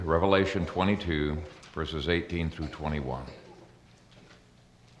Revelation 22, verses 18 through 21.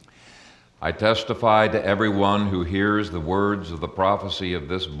 I testify to everyone who hears the words of the prophecy of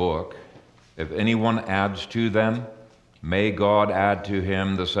this book. If anyone adds to them, may God add to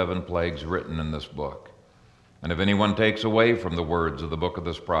him the 7 plagues written in this book. And if anyone takes away from the words of the book of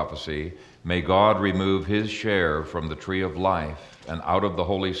this prophecy, may God remove his share from the tree of life and out of the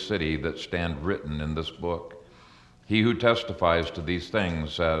holy city that stand written in this book. He who testifies to these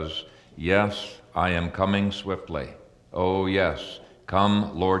things says, "Yes, I am coming swiftly. Oh yes,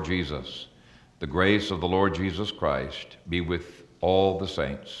 come, Lord Jesus. The grace of the Lord Jesus Christ be with all the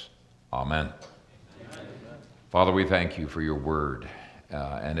saints. Amen." Amen. Father, we thank you for your word.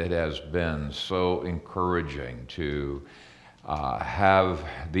 And it has been so encouraging to have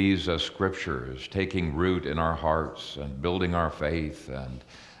these scriptures taking root in our hearts and building our faith and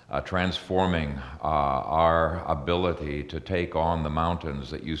transforming our ability to take on the mountains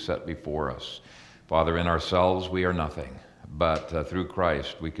that you set before us. Father, in ourselves we are nothing, but through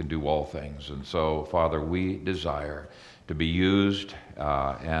Christ we can do all things. And so, Father, we desire to be used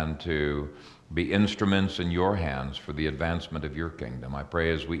and to be instruments in your hands for the advancement of your kingdom. I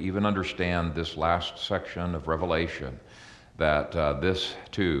pray as we even understand this last section of Revelation, that this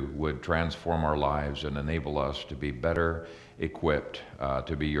too would transform our lives and enable us to be better equipped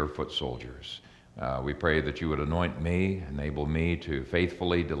to be your foot soldiers. We pray that you would anoint me, enable me to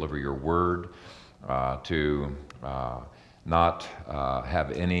faithfully deliver your word, to not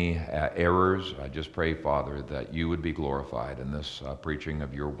have any errors. I just pray, Father, that you would be glorified in this preaching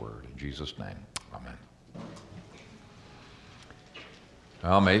of your word. In Jesus' name, amen.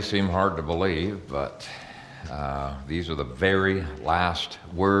 Well, it may seem hard to believe, but these are the very last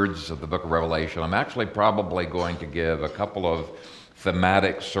words of the book of Revelation. I'm actually probably going to give a couple of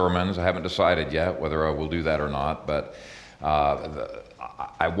thematic sermons. I haven't decided yet whether I will do that or not, but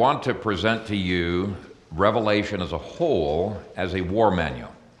I want to present to you Revelation as a whole as a war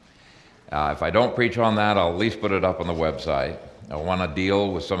manual. If I don't preach on that, I'll at least put it up on the website. I want to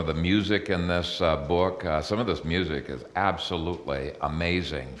deal with some of the music in this book. Some of this music is absolutely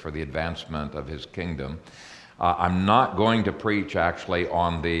amazing for the advancement of his kingdom. I'm not going to preach actually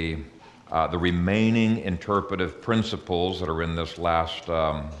on the remaining interpretive principles that are in this last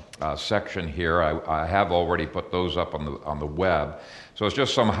section here. I have already put those up on the web. So it's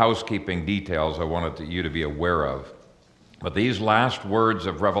just some housekeeping details I wanted you to be aware of. But these last words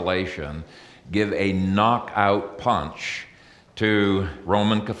of Revelation give a knockout punch to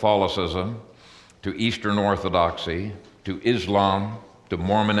Roman Catholicism, to Eastern Orthodoxy, to Islam, to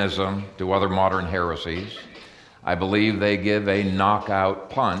Mormonism, to other modern heresies. I believe they give a knockout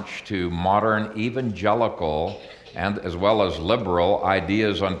punch to modern evangelical and as well as liberal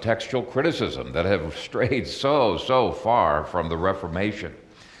ideas on textual criticism that have strayed so far from the Reformation.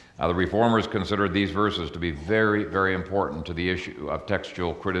 The Reformers considered these verses to be very, very important to the issue of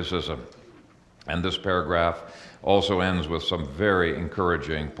textual criticism. And this paragraph also ends with some very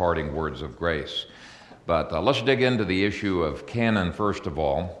encouraging parting words of grace. But let's dig into the issue of canon first of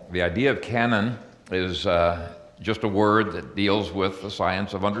all. The idea of canon is just a word that deals with the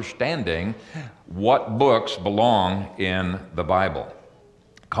science of understanding what books belong in the Bible.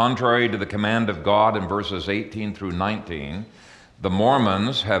 Contrary to the command of God in verses 18 through 19, the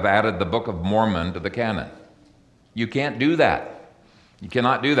Mormons have added the Book of Mormon to the canon. You can't do that. You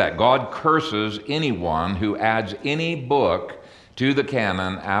cannot do that. God curses anyone who adds any book to the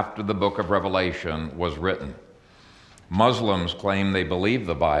canon after the book of Revelation was written. Muslims claim they believe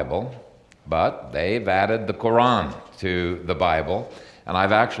the Bible, but they've added the Quran to the Bible. And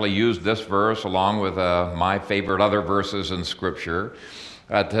I've actually used this verse along with my favorite other verses in Scripture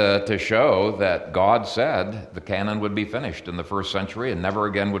to show that God said the canon would be finished in the first century and never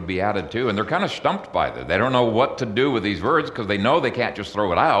again would be added to. And they're kind of stumped by that. They don't know what to do with these words because they know they can't just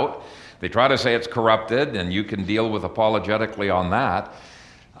throw it out. They try to say it's corrupted, and you can deal with apologetically on that.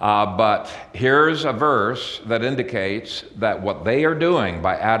 But here's a verse that indicates that what they are doing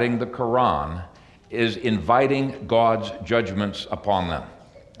by adding the Quran is inviting God's judgments upon them.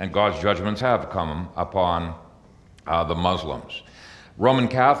 And God's judgments have come upon the Muslims. Roman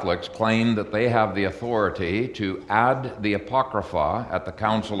Catholics claim that they have the authority to add the Apocrypha at the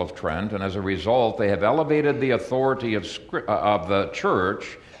Council of Trent, and as a result, they have elevated the authority of the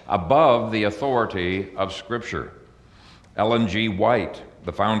Church above the authority of Scripture. Ellen G. White,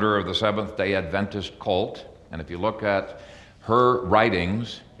 the founder of the Seventh-day Adventist cult, and if you look at her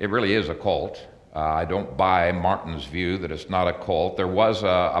writings, it really is a cult. I don't buy Martin's view that it's not a cult. There was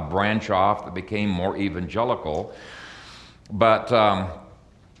a branch off that became more evangelical, but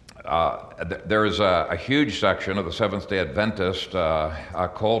There's a huge section of the Seventh-day Adventist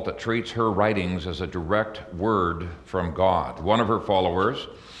cult that treats her writings as a direct word from God. One of her followers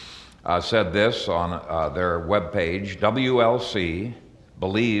said this on their webpage: WLC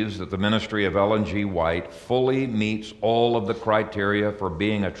believes that the ministry of Ellen G. White fully meets all of the criteria for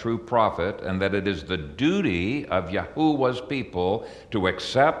being a true prophet, and that it is the duty of Yahuwah's people to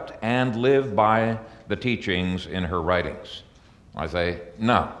accept and live by the teachings in her writings. I say,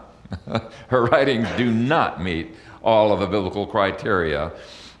 no. Her writings do not meet all of the biblical criteria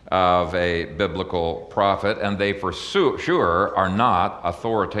of a biblical prophet, and they for sure are not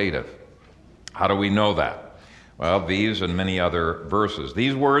authoritative. How do we know that? Well, these and many other verses.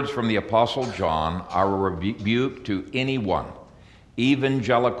 These words from the Apostle John are a rebuke to anyone,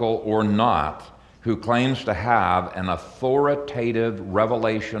 evangelical or not, who claims to have an authoritative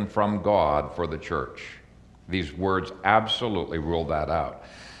revelation from God for the church. These words absolutely rule that out.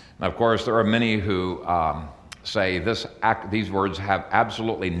 Now, of course, there are many who say these words have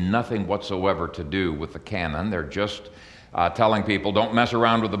absolutely nothing whatsoever to do with the canon. They're just telling people, don't mess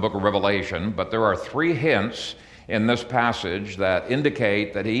around with the book of Revelation. But there are 3 hints in this passage that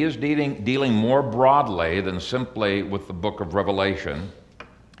indicate that he is dealing more broadly than simply with the book of Revelation.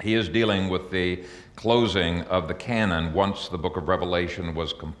 He is dealing with the closing of the canon once the book of Revelation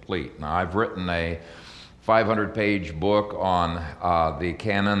was complete. Now, I've written a 500-page book on the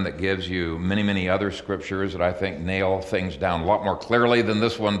canon that gives you many, many other scriptures that I think nail things down a lot more clearly than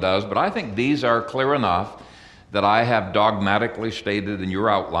this one does, but I think these are clear enough that I have dogmatically stated in your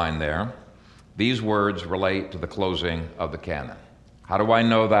outline there. These words relate to the closing of the canon. How do I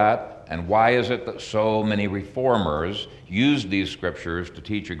know that? And why is it that so many reformers use these scriptures to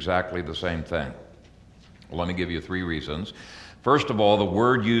teach exactly the same thing? Well, let me give you 3 reasons. First of all, the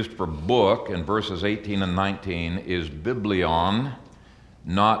word used for book in verses 18 and 19 is biblion,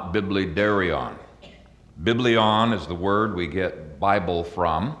 not biblidarion. Biblion is the word we get Bible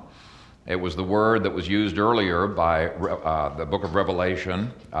from. It was the word that was used earlier by the book of Revelation,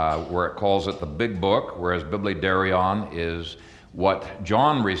 where it calls it the big book, whereas biblidarion is what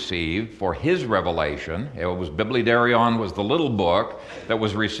John received for his revelation. Biblidarion was the little book that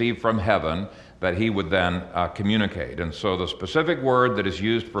was received from heaven that he would then communicate. And so the specific word that is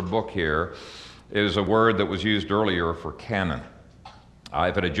used for book here is a word that was used earlier for canon.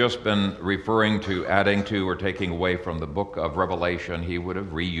 If it had just been referring to adding to or taking away from the book of Revelation, he would have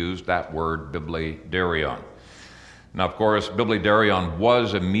reused that word biblidarion. Now, of course, biblidarion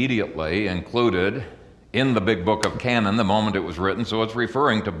was immediately included in the big book of canon the moment it was written, so it's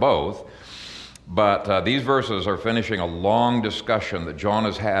referring to both. But these verses are finishing a long discussion that John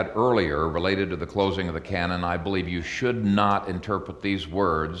has had earlier related to the closing of the canon. I believe you should not interpret these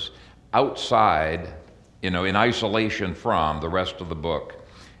words outside, in isolation from the rest of the book.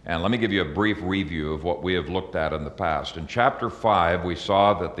 And let me give you a brief review of what we have looked at in the past. In chapter 5, we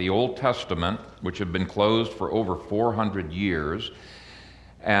saw that the Old Testament, which had been closed for over 400 years,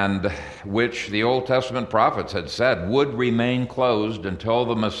 and which the Old Testament prophets had said would remain closed until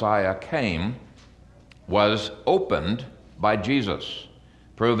the Messiah came, was opened by Jesus,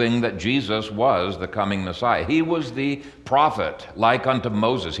 proving that Jesus was the coming Messiah. He was the prophet like unto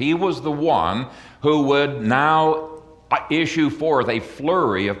Moses. He was the one who would now issue forth a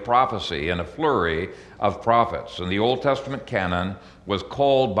flurry of prophecy and a flurry of prophets. And the Old Testament canon was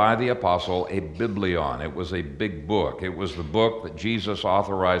called by the apostle a biblion. It was a big book. It was the book that Jesus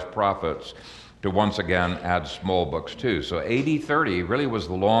authorized prophets to once again add small books to. So AD 30 really was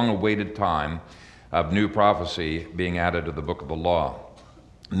the long-awaited time of new prophecy being added to the book of the law.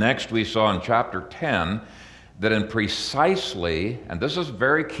 Next, we saw in chapter 10 that in precisely, and this is a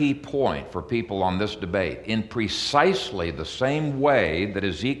very key point for people on this debate, in precisely the same way that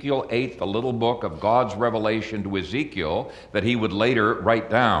Ezekiel ate the little book of God's revelation to Ezekiel that he would later write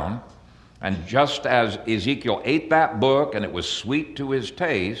down, and just as Ezekiel ate that book and it was sweet to his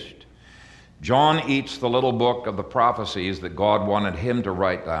taste, John eats the little book of the prophecies that God wanted him to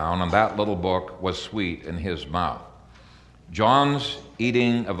write down, and that little book was sweet in his mouth. John's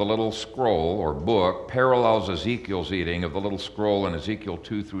eating of the little scroll or book parallels Ezekiel's eating of the little scroll in Ezekiel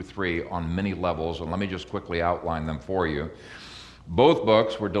 2 through 3 on many levels, and let me just quickly outline them for you. Both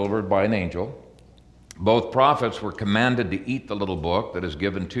books were delivered by an angel. Both prophets were commanded to eat the little book that is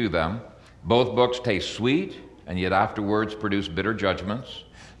given to them. Both books taste sweet, and yet afterwards produce bitter judgments.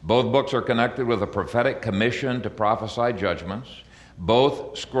 Both books are connected with a prophetic commission to prophesy judgments.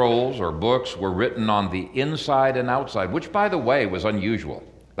 Both scrolls or books were written on the inside and outside, which, by the way, was unusual.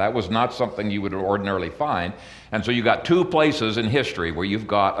 That was not something you would ordinarily find. And so you got 2 places in history where you've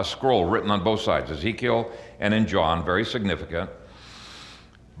got a scroll written on both sides, Ezekiel and in John, very significant.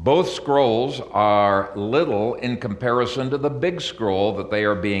 Both scrolls are little in comparison to the big scroll that they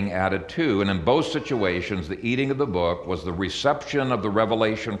are being added to, and in both situations, the eating of the book was the reception of the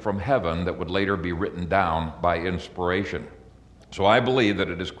revelation from heaven that would later be written down by inspiration. So I believe that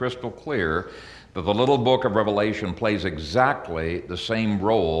it is crystal clear that the little book of Revelation plays exactly the same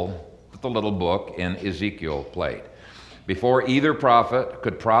role that the little book in Ezekiel played. Before either prophet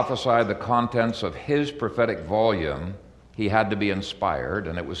could prophesy the contents of his prophetic volume, he had to be inspired,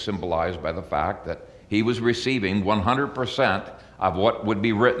 and it was symbolized by the fact that he was receiving 100% of what would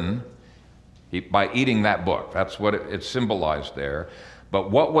be written by eating that book. That's what it symbolized there. But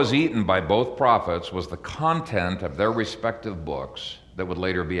what was eaten by both prophets was the content of their respective books that would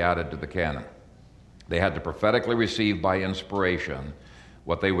later be added to the canon. They had to prophetically receive by inspiration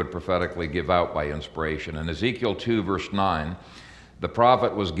what they would prophetically give out by inspiration. In Ezekiel 2, verse 9, the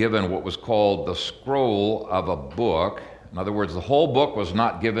prophet was given what was called the scroll of a book. In other words, the whole book was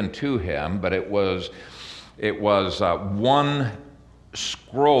not given to him, but it was one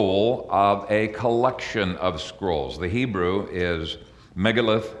scroll of a collection of scrolls. The Hebrew is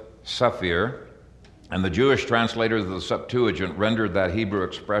Megalith Sephir, and the Jewish translators of the Septuagint rendered that Hebrew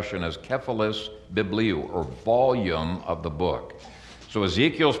expression as Kephalis Bibliou, or volume of the book. So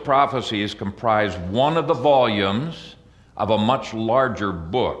Ezekiel's prophecies comprise one of the volumes of a much larger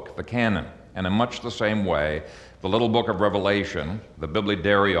book, the canon. And in much the same way, the little book of Revelation, the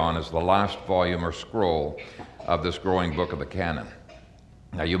Bibliodarion, is the last volume or scroll of this growing book of the canon.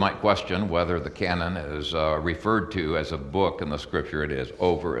 Now, you might question whether the canon is referred to as a book in the Scripture. It is,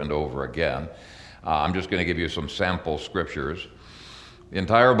 over and over again. I'm just going to give you some sample scriptures. The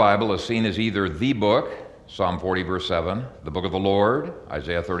entire Bible is seen as either the book, Psalm 40, verse 7, the book of the Lord,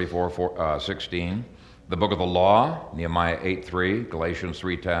 Isaiah 34, 16, the book of the law, Nehemiah 8:3, Galatians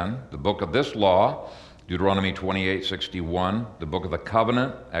 3:10, the book of this law, Deuteronomy 28:61, the book of the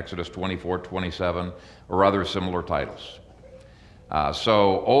covenant, Exodus 24:27, or other similar titles.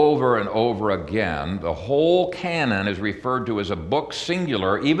 So over and over again, the whole canon is referred to as a book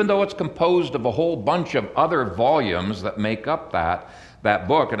singular, even though it's composed of a whole bunch of other volumes that make up that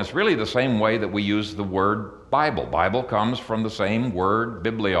book. And it's really the same way that we use the word Bible. Bible comes from the same word,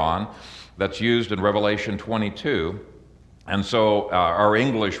 biblion, that's used in Revelation 22. And so our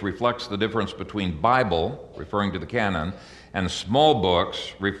English reflects the difference between Bible, referring to the canon, and small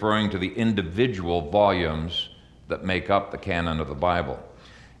books, referring to the individual volumes that make up the canon of the Bible.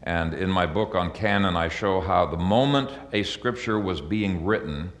 And in my book on canon, I show how the moment a scripture was being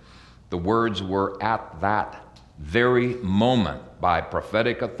written, the words were at that very moment by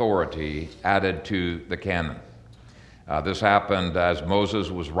prophetic authority added to the canon. This happened as Moses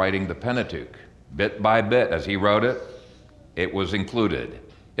was writing the Pentateuch. Bit by bit, as he wrote it, it was included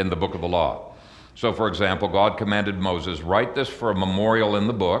in the book of the law. So, for example, God commanded Moses, write this for a memorial in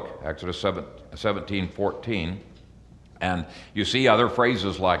the book, Exodus 17:14. And you see other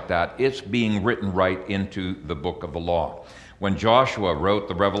phrases like that. It's being written right into the book of the law. When Joshua wrote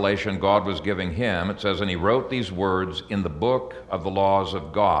the revelation God was giving him, it says, and he wrote these words in the book of the laws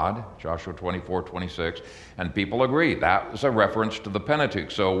of God, Joshua 24:26, and people agree. That was a reference to the Pentateuch.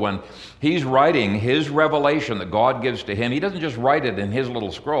 So when he's writing his revelation that God gives to him, he doesn't just write it in his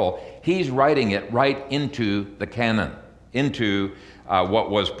little scroll, he's writing it right into the canon, into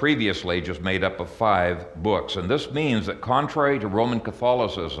what was previously just made up of 5 books. And this means that contrary to Roman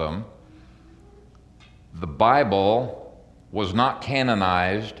Catholicism, the Bible was not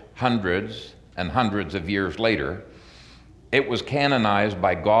canonized hundreds and hundreds of years later. It was canonized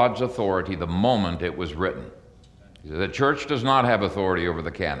by God's authority the moment it was written. The church does not have authority over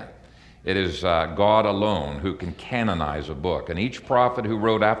the canon. It is God alone who can canonize a book. And each prophet who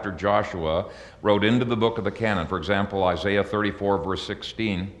wrote after Joshua wrote into the book of the canon. For example, Isaiah 34, verse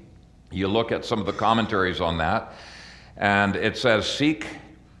 16. You look at some of the commentaries on that, and it says, seek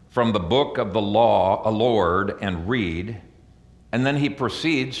from the book of the law, Lord, and read. And then he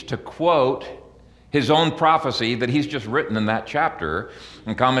proceeds to quote his own prophecy that he's just written in that chapter.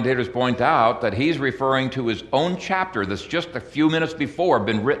 And commentators point out that he's referring to his own chapter that's just a few minutes before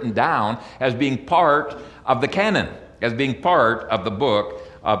been written down as being part of the canon, as being part of the book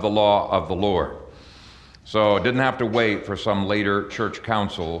of the law of the Lord. So it didn't have to wait for some later church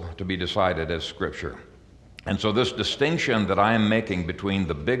council to be decided as Scripture. And so this distinction that I am making between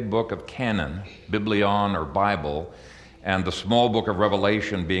the big book of canon, Biblion or Bible, and the small book of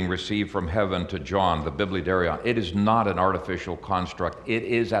Revelation being received from heaven to John, the Bibliodarion, it is not an artificial construct. It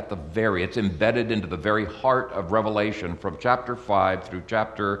is it's embedded into the very heart of Revelation from chapter 5 through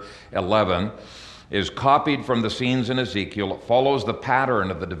chapter 11, is copied from the scenes in Ezekiel. It follows the pattern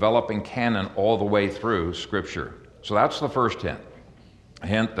of the developing canon all the way through Scripture. So that's the first hint. a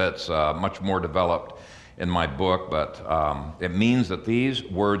hint that's much more developed in my book, but it means that these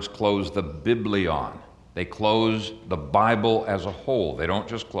words close the Biblion. They close the Bible as a whole. They don't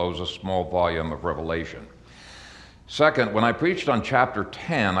just close a small volume of Revelation. Second, when I preached on chapter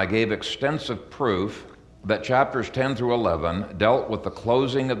 10, I gave extensive proof that chapters 10 through 11 dealt with the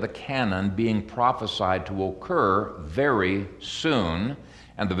closing of the canon being prophesied to occur very soon,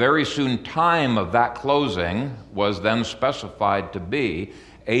 and the very soon time of that closing was then specified to be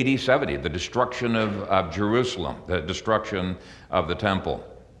AD 70, the destruction of Jerusalem, the destruction of the temple.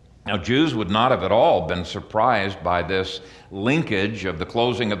 Now, Jews would not have at all been surprised by this linkage of the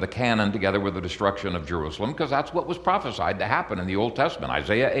closing of the canon together with the destruction of Jerusalem, because that's what was prophesied to happen in the Old Testament.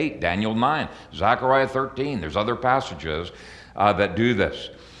 Isaiah 8, Daniel 9, Zechariah 13. There's other passages that do this.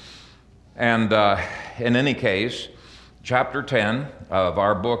 And in any case, chapter 10 of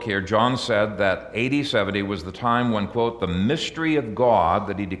our book here, John said that AD 70 was the time when, quote, the mystery of God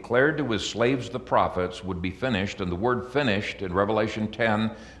that he declared to his slaves the prophets would be finished. And the word finished in Revelation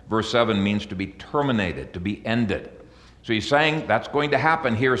 10, verse 7 means to be terminated, to be ended. So he's saying that's going to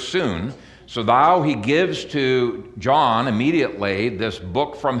happen here soon. So now he gives to John immediately this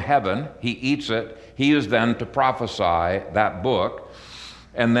book from heaven. He eats it. He is then to prophesy that book.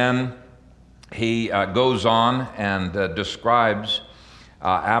 And then he goes on and describes,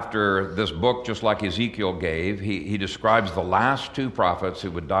 after this book, just like Ezekiel gave, he describes the last two prophets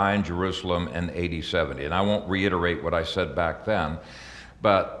who would die in Jerusalem in AD 70. And I won't reiterate what I said back then,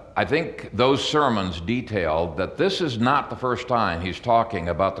 but I think those sermons detailed that this is not the first time he's talking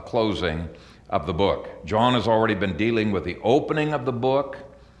about the closing of the book. John has already been dealing with the opening of the book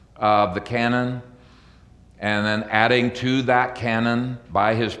of the canon, and then adding to that canon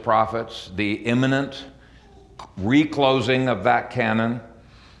by his prophets the imminent reclosing of that canon,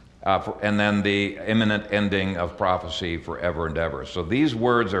 and then the imminent ending of prophecy forever and ever. So these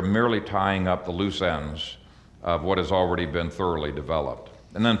words are merely tying up the loose ends of what has already been thoroughly developed.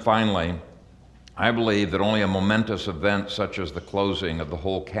 And then finally, I believe that only a momentous event such as the closing of the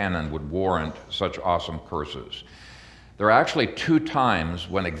whole canon would warrant such awesome curses. There are actually two times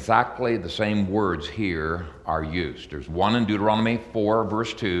when exactly the same words here are used. There's one in Deuteronomy 4,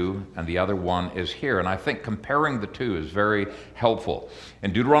 verse 2, and the other one is here. And I think comparing the two is very helpful.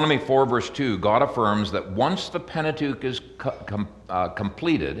 In Deuteronomy 4, verse 2, God affirms that once the Pentateuch is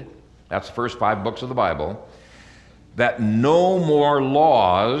completed, that's the first 5 books of the Bible, that no more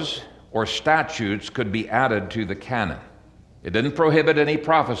laws or statutes could be added to the canon. It didn't prohibit any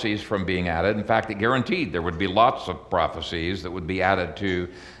prophecies from being added. In fact, it guaranteed there would be lots of prophecies that would be added to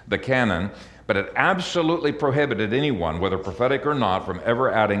the canon, but it absolutely prohibited anyone, whether prophetic or not, from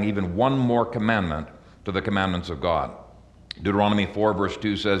ever adding even one more commandment to the commandments of God. Deuteronomy 4, verse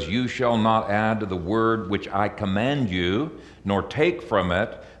 2 says, "You shall not add to the word which I command you, nor take from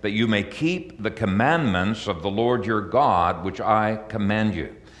it, that you may keep the commandments of the Lord your God, which I command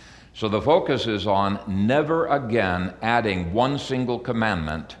you." So the focus is on never again adding one single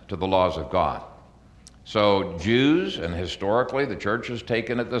commandment to the laws of God. So Jews, and historically the church has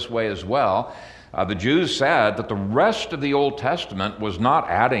taken it this way as well, the Jews said that the rest of the Old Testament was not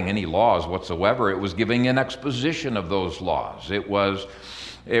adding any laws whatsoever. It was giving an exposition of those laws. It was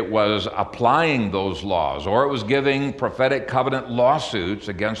applying those laws, or it was giving prophetic covenant lawsuits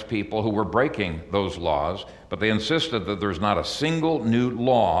against people who were breaking those laws, but they insisted that there's not a single new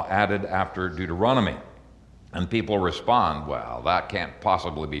law added after Deuteronomy. And people respond, well, that can't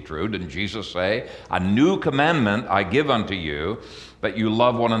possibly be true. Didn't Jesus say, "A new commandment I give unto you, that you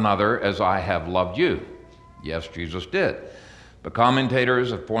love one another as I have loved you"? Yes, Jesus did. But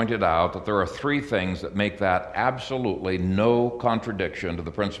commentators have pointed out that there are 3 things that make that absolutely no contradiction to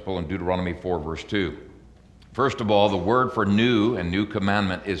the principle in Deuteronomy 4, verse 2. First of all, the word for new and new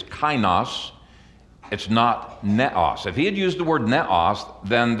commandment is kainos. It's not neos. If he had used the word neos,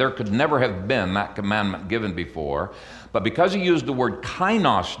 then there could never have been that commandment given before. But because he used the word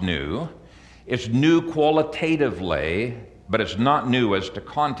kainos new, it's new qualitatively, but it's not new as to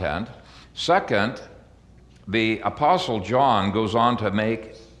content. Second, the Apostle John goes on to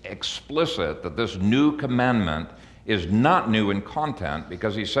make explicit that this new commandment is not new in content,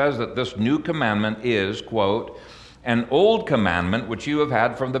 because he says that this new commandment is, quote, "an old commandment which you have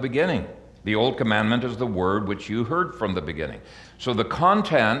had from the beginning." The old commandment is the word which you heard from the beginning. So the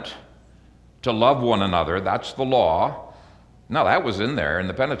content to love one another, that's the law. No, that was in there in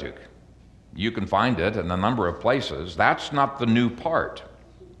the Pentateuch. You can find it in a number of places. That's not the new part.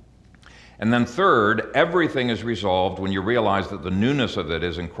 And then third, everything is resolved when you realize that the newness of it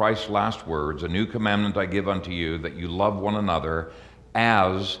is in Christ's last words, "A new commandment I give unto you, that you love one another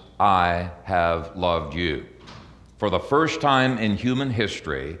as I have loved you." For the first time in human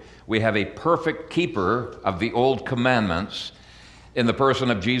history, we have a perfect keeper of the old commandments in the person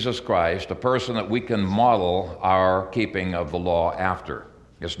of Jesus Christ, a person that we can model our keeping of the law after.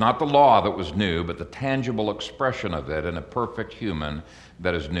 It's not the law that was new, but the tangible expression of it in a perfect human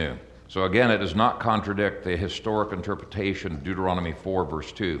that is new. So again, it does not contradict the historic interpretation of Deuteronomy 4,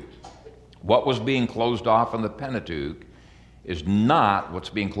 verse 2. What was being closed off in the Pentateuch is not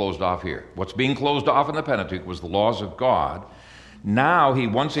what's being closed off here. What's being closed off in the Pentateuch was the laws of God. Now he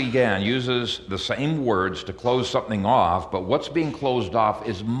once again uses the same words to close something off, but what's being closed off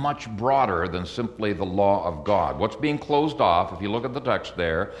is much broader than simply the law of God. What's being closed off, if you look at the text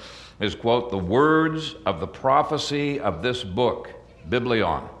there, is, quote, the words of the prophecy of this book,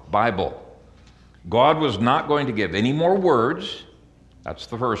 Biblion, Bible. God was not going to give any more words. That's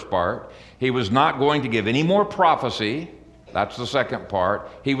the first part. He was not going to give any more prophecy. That's the second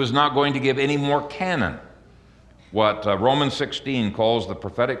part. He was not going to give any more canon. What Romans 16 calls the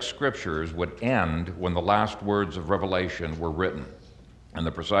prophetic scriptures would end when the last words of Revelation were written. And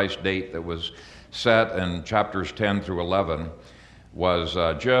the precise date that was set in chapters 10 through 11 was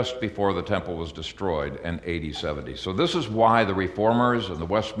just before the temple was destroyed in AD 70. So this is why the Reformers and the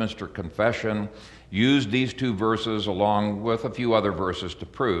Westminster Confession used these two verses along with a few other verses to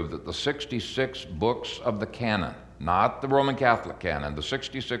prove that the 66 books of the canon, not the Roman Catholic canon, the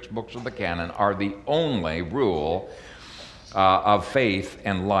 66 books of the canon are the only rule of faith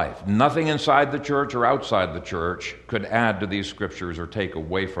and life. Nothing inside the church or outside the church could add to these scriptures or take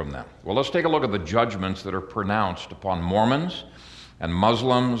away from them. Well, let's take a look at the judgments that are pronounced upon Mormons and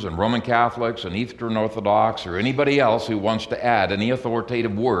Muslims and Roman Catholics and Eastern Orthodox or anybody else who wants to add any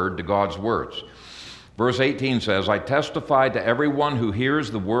authoritative word to God's words. Verse 18 says, I testify to everyone who hears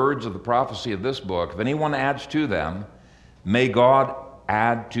the words of the prophecy of this book. If anyone adds to them, may God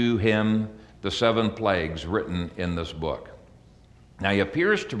add to him the 7 plagues written in this book. Now, he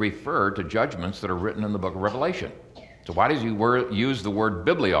appears to refer to judgments that are written in the book of Revelation. So why does he use the word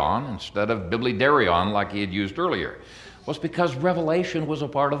biblion instead of biblidarion like he had used earlier? Well, it's because Revelation was a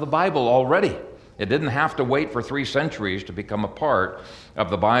part of the Bible already. It didn't have to wait for 3 centuries to become a part of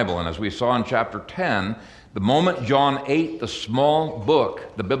the Bible. And as we saw in chapter 10, the moment John ate the small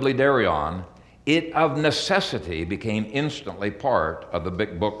book, the Biblidarion, it of necessity became instantly part of the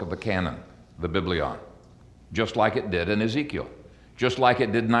big book of the canon, the Biblion, just like it did in Ezekiel, just like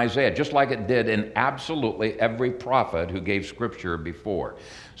it did in Isaiah, just like it did in absolutely every prophet who gave scripture before.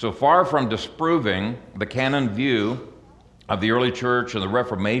 So far from disproving the canon view of the early church and the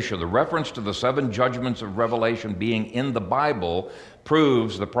Reformation, the reference to the 7 judgments of Revelation being in the Bible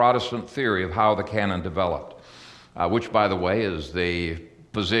proves the Protestant theory of how the canon developed, which, by the way, is the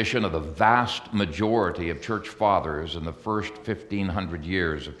position of the vast majority of church fathers in the first 1,500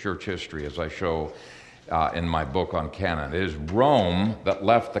 years of church history, as I show in my book on canon. It is Rome that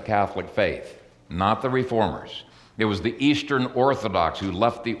left the Catholic faith, not the Reformers. It was the Eastern Orthodox who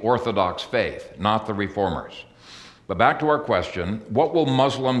left the Orthodox faith, not the Reformers. But back to our question, what will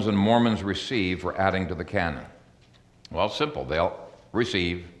Muslims and Mormons receive for adding to the canon? Well, it's simple. They'll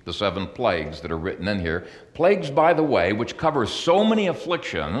receive the 7 plagues that are written in here. Plagues, by the way, which cover so many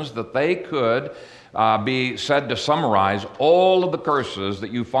afflictions that they could be said to summarize all of the curses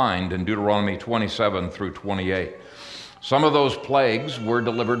that you find in Deuteronomy 27 through 28. Some of those plagues were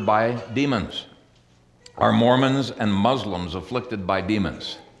delivered by demons. Are Mormons and Muslims afflicted by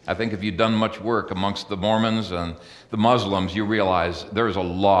demons? I think if you've done much work amongst the Mormons and the Muslims, you realize there's a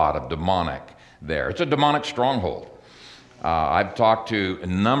lot of demonic there. It's a demonic stronghold. I've talked to a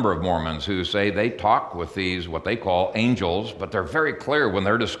number of Mormons who say they talk with these, what they call angels, but they're very clear when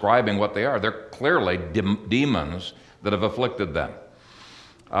they're describing what they are. They're clearly demons that have afflicted them.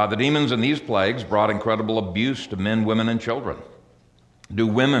 The demons in these plagues brought incredible abuse to men, women, and children. Do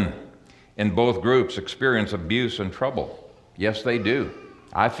women in both groups experience abuse and trouble? Yes, they do.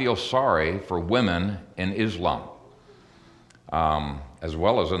 I feel sorry for women in Islam, as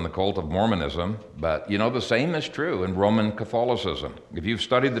well as in the cult of Mormonism, but you know, the same is true in Roman Catholicism. If you've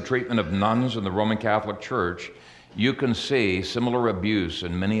studied the treatment of nuns in the Roman Catholic Church, you can see similar abuse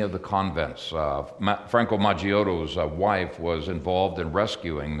in many of the convents. Franco Maggiotto's wife was involved in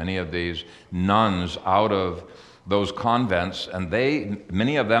rescuing many of these nuns out of those convents, and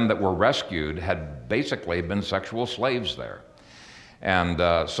many of them that were rescued had basically been sexual slaves there. And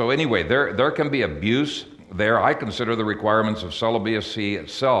so anyway, there can be abuse there. I consider the requirements of celibacy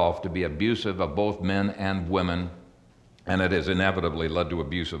itself to be abusive of both men and women, and it has inevitably led to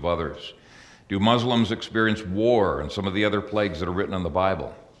abuse of others. Do Muslims experience war and some of the other plagues that are written in the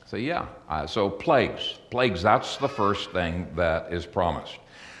Bible? So yeah, so plagues, that's the first thing that is promised.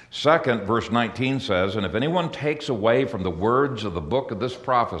 Second, verse 19 says, "And if anyone takes away from the words of the book of this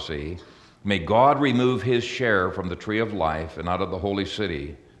prophecy, may God remove his share from the tree of life and out of the holy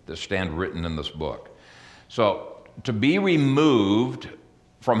city that stand written in this book." So to be removed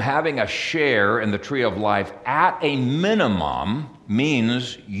from having a share in the tree of life at a minimum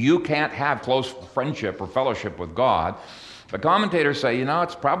means you can't have close friendship or fellowship with God. But commentators say,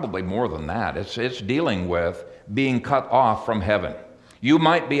 it's probably more than that. It's dealing with being cut off from heaven. You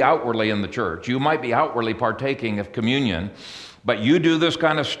might be outwardly in the church. You might be outwardly partaking of communion, but you do this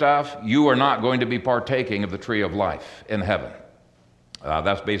kind of stuff, you are not going to be partaking of the tree of life in heaven.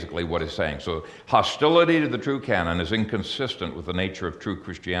 That's basically what it's saying. So hostility to the true canon is inconsistent with the nature of true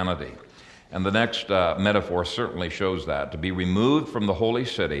Christianity. And the next metaphor certainly shows that. To be removed from the holy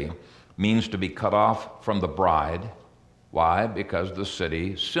city means to be cut off from the bride. Why? Because the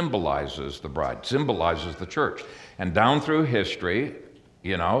city symbolizes the bride, symbolizes the church. And down through history,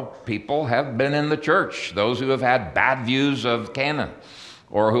 people have been in the church. Those who have had bad views of canon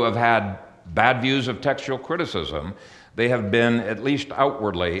or who have had bad views of textual criticism, they have been, at least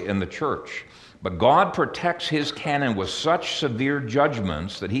outwardly, in the church. But God protects his canon with such severe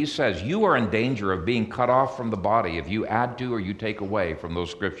judgments that he says you are in danger of being cut off from the body if you add to or you take away from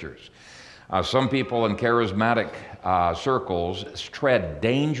those scriptures. Some people in charismatic circles tread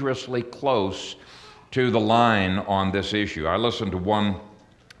dangerously close to the line on this issue. I listened to one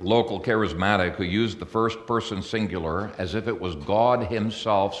local charismatic who used the first person singular as if it was God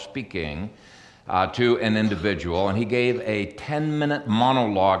himself speaking to an individual, and he gave a 10-minute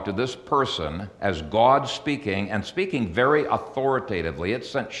monologue to this person as God speaking, and speaking very authoritatively. It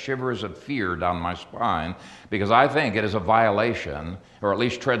sent shivers of fear down my spine because I think it is a violation, or at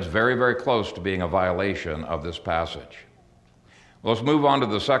least treads very, very close to being a violation of this passage. Well, let's move on to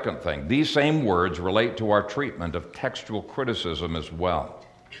the second thing. These same words relate to our treatment of textual criticism as well.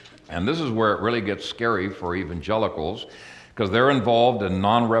 And this is where it really gets scary for evangelicals, because they're involved in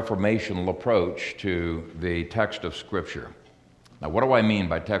non-reformational approach to the text of Scripture. Now, what do I mean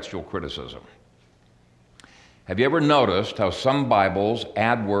by textual criticism? Have you ever noticed how some Bibles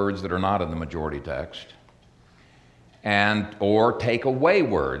add words that are not in the majority text, or take away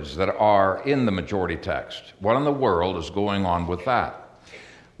words that are in the majority text? What in the world is going on with that?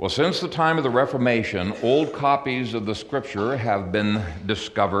 Well, since the time of the Reformation, old copies of the Scripture have been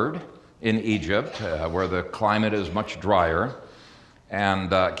discovered in Egypt, where the climate is much drier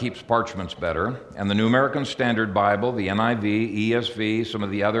and keeps parchments better. And the New American Standard Bible, the NIV, ESV, some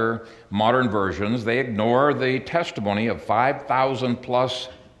of the other modern versions, they ignore the testimony of 5,000 plus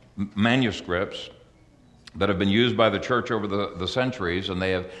manuscripts that have been used by the church over the centuries, and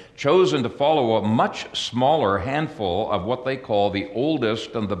they have chosen to follow a much smaller handful of what they call the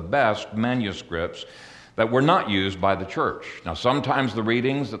oldest and the best manuscripts that were not used by the church. Now, sometimes the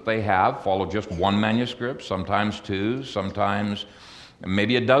readings that they have follow just one manuscript, sometimes two, sometimes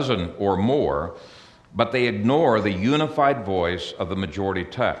maybe a dozen or more, but they ignore the unified voice of the majority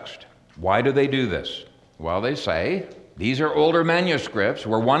text. Why do they do this? Well, they say, these are older manuscripts.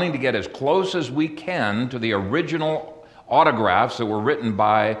 We're wanting to get as close as we can to the original autographs that were written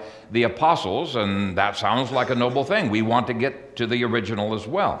by the apostles, and that sounds like a noble thing. We want to get to the original as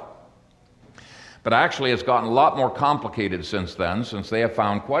well. But actually, it's gotten a lot more complicated since then, since they have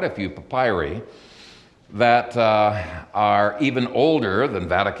found quite a few papyri that are even older than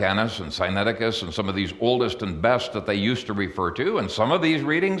Vaticanus and Sinaiticus and some of these oldest and best that they used to refer to. And some of these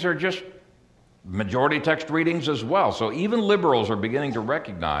readings are just majority text readings as well. So even liberals are beginning to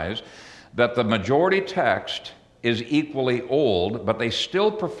recognize that the majority text is equally old, but they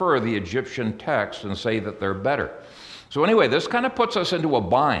still prefer the Egyptian text and say that they're better. So anyway, this kind of puts us into a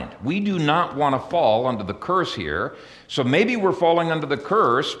bind. We do not want to fall under the curse here. So maybe we're falling under the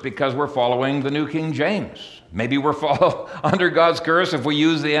curse because we're following the New King James. Maybe we're fall under God's curse if we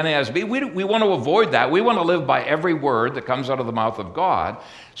use the NASB. We want to avoid that. We want to live by every word that comes out of the mouth of God.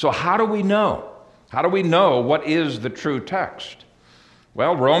 So how do we know? How do we know what is the true text?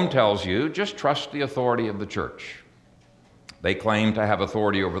 Well, Rome tells you, just trust the authority of the church. They claim to have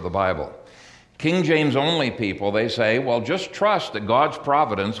authority over the Bible. King James only people, they say, well, just trust that God's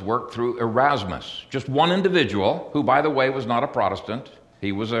providence worked through Erasmus, just one individual, who, by the way, was not a Protestant.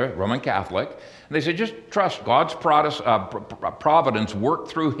 He was a Roman Catholic. And they say, just trust God's providence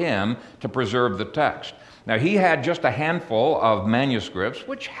worked through him to preserve the text. Now, he had just a handful of manuscripts,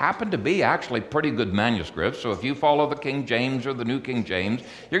 which happened to be actually pretty good manuscripts. So if you follow the King James or the New King James,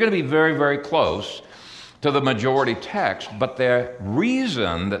 you're going to be very, very close to the majority text. But the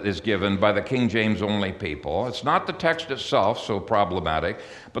reason that is given by the King James only people, it's not the text itself so problematic,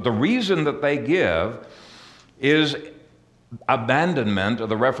 but the reason that they give is abandonment of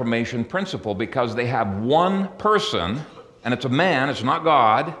the Reformation principle because they have one person, and it's a man, it's not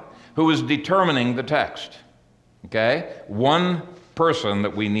God, who is determining the text. Okay? One person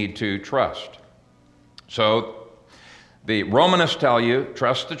that we need to trust. So the Romanists tell you,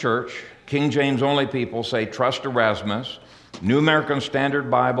 trust the church. King James only people say, trust Erasmus. New American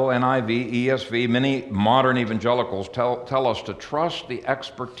Standard Bible, NIV, ESV, many modern evangelicals tell us to trust the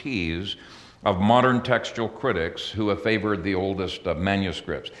expertise of modern textual critics who have favored the oldest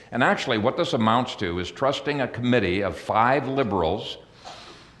manuscripts. And actually, what this amounts to is trusting a committee of 5 liberals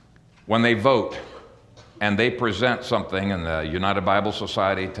when they vote and they present something in the United Bible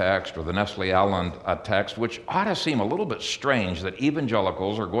Society text or the Nestle Aland text, which ought to seem a little bit strange that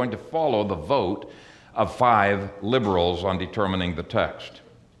evangelicals are going to follow the vote of 5 liberals on determining the text.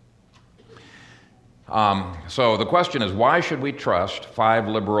 So the question is, why should we trust 5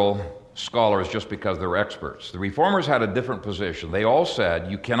 liberal scholars just because they're experts? The Reformers had a different position. They all said,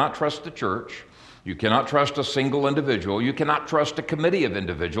 you cannot trust the church, you cannot trust a single individual, you cannot trust a committee of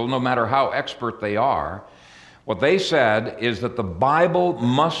individuals, no matter how expert they are. What they said is that the Bible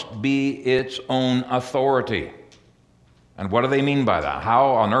must be its own authority. And what do they mean by that? How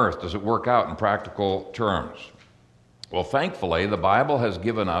on earth does it work out in practical terms? Well, thankfully, the Bible has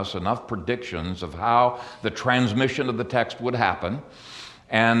given us enough predictions of how the transmission of the text would happen,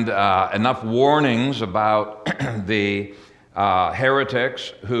 and enough warnings about the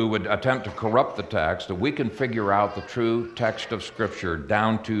heretics who would attempt to corrupt the text that we can figure out the true text of Scripture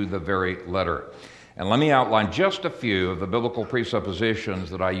down to the very letter. And let me outline just a few of the biblical presuppositions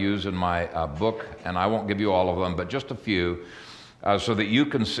that I use in my book, and I won't give you all of them, but just a few, so that you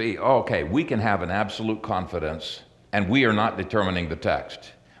can see, okay, we can have an absolute confidence, and we are not determining the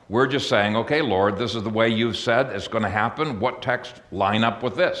text. We're just saying, okay, Lord, this is the way you've said it's going to happen. What text line up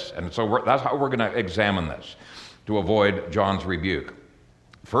with this? And so that's how we're going to examine this to avoid John's rebuke.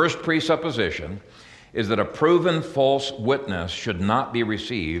 First presupposition is that a proven false witness should not be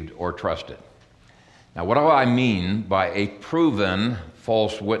received or trusted. Now, what do I mean by a proven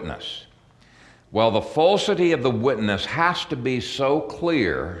false witness? Well, the falsity of the witness has to be so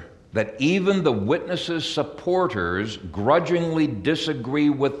clear that even the witness's supporters grudgingly disagree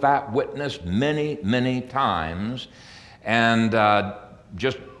with that witness many, many times and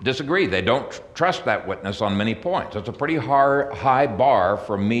just disagree. They don't trust that witness on many points. It's a pretty high bar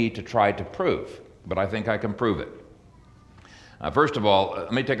for me to try to prove, but I think I can prove it. First of all,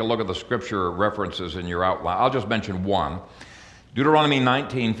 let me take a look at the scripture references in your outline. I'll just mention one. Deuteronomy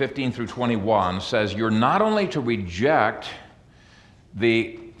 19, 15 through 21 says, you're not only to reject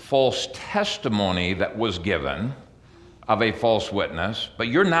the false testimony that was given of a false witness, but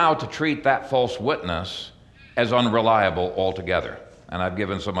you're now to treat that false witness as unreliable altogether. And I've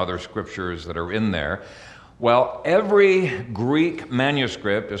given some other scriptures that are in there. Well, every Greek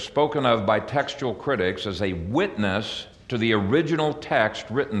manuscript is spoken of by textual critics as a witness to the original text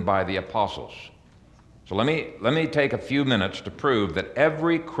written by the apostles. So let me take a few minutes to prove that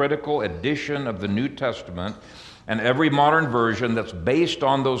every critical edition of the New Testament and every modern version that's based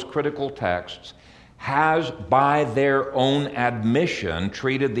on those critical texts has, by their own admission,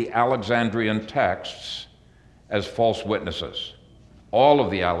 treated the Alexandrian texts as false witnesses. All of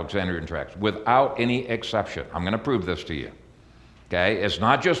the Alexandrian texts, without any exception. I'm going to prove this to you. Okay? It's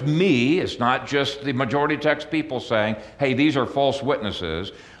not just me, it's not just the majority text people saying, hey, these are false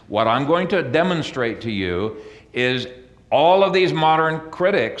witnesses. What I'm going to demonstrate to you is all of these modern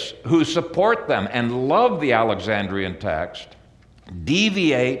critics who support them and love the Alexandrian text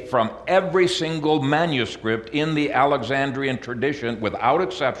deviate from every single manuscript in the Alexandrian tradition without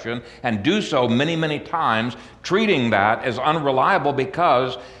exception, and do so many, many times, treating that as unreliable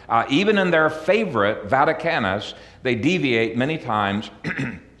because even in their favorite, Vaticanus, they deviate many times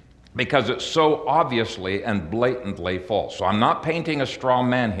because it's so obviously and blatantly false. So I'm not painting a straw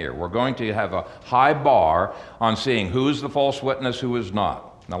man here. We're going to have a high bar on seeing who's the false witness, who is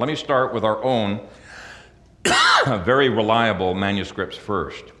not. Now let me start with our own very reliable manuscripts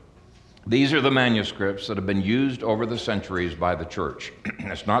first. These are the manuscripts that have been used over the centuries by the church.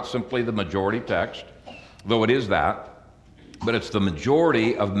 It's not simply the majority text, though it is that, but it's the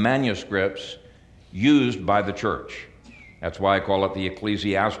majority of manuscripts used by the church. That's why I call it the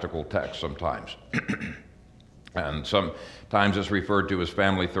ecclesiastical text sometimes. And sometimes it's referred to as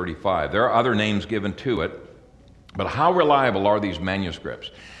Family 35. There are other names given to it, but how reliable are these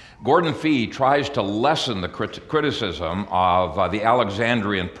manuscripts? Gordon Fee tries to lessen the criticism of the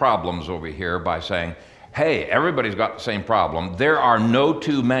Alexandrian problems over here by saying, hey, everybody's got the same problem. There are no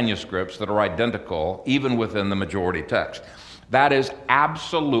two manuscripts that are identical, even within the majority text. That is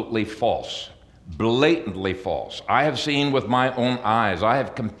absolutely false. blatantly false. I have seen with my own eyes. I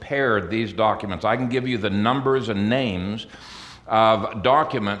have compared these documents. I can give you the numbers and names of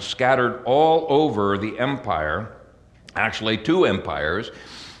documents scattered all over the empire, actually two empires,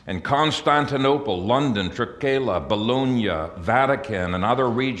 in Constantinople, London, Tríchela, Bologna, Vatican, and other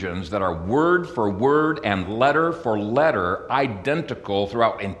regions that are word for word and letter for letter identical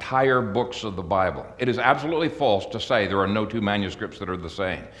throughout entire books of the Bible. It is absolutely false to say there are no two manuscripts that are the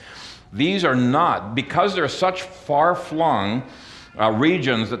same. These are not, because they're such far-flung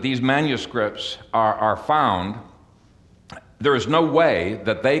regions that these manuscripts are found, there is no way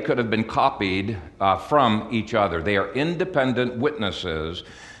that they could have been copied from each other. They are independent witnesses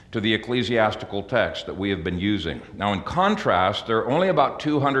to the ecclesiastical text that we have been using. Now, in contrast, there are only about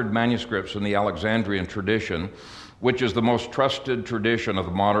 200 manuscripts in the Alexandrian tradition, which is the most trusted tradition of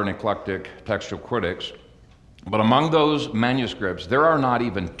the modern eclectic textual critics. But among those manuscripts, there are not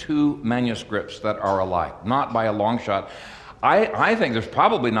even two manuscripts that are alike, not by a long shot. I think there's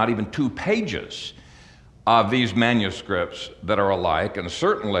probably not even 2 pages of these manuscripts that are alike, and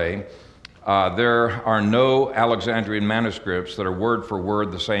certainly there are no Alexandrian manuscripts that are word for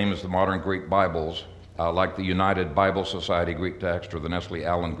word the same as the modern Greek Bibles, like the United Bible Society Greek text or the Nestle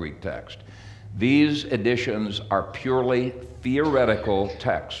Allen Greek text. These editions are purely theoretical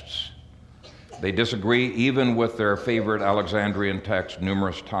texts. They disagree even with their favorite Alexandrian text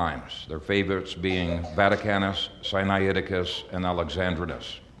numerous times, their favorites being Vaticanus, Sinaiticus, and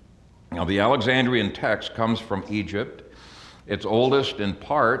Alexandrinus. Now, the Alexandrian text comes from Egypt. It's oldest in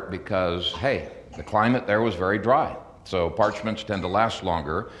part because, hey, the climate there was very dry, so parchments tend to last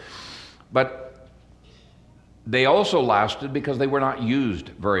longer. But they also lasted because they were not used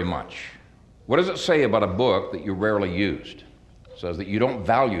very much. What does it say about a book that you rarely used? It says that you don't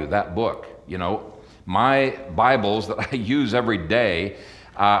value that book. You know, my Bibles that I use every day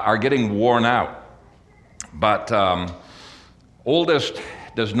are getting worn out. But oldest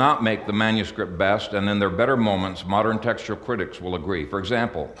does not make the manuscript best, and in their better moments, modern textual critics will agree. For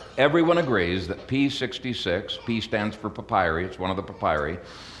example, everyone agrees that P66, P stands for papyri, it's one of the papyri,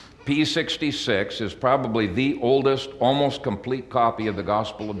 P66 is probably the oldest, almost complete copy of the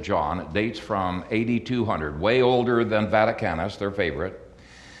Gospel of John. It dates from AD 200, way older than Vaticanus, their favorite.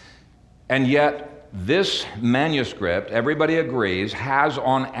 And yet, this manuscript, everybody agrees, has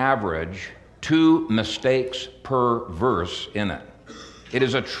on average 2 mistakes per verse in it. It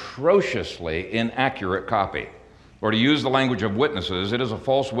is atrociously inaccurate copy. Or to use the language of witnesses, it is a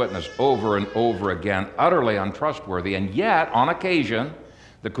false witness over and over again, utterly untrustworthy, and yet, on occasion,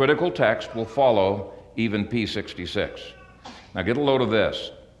 the critical text will follow even P66. Now get a load of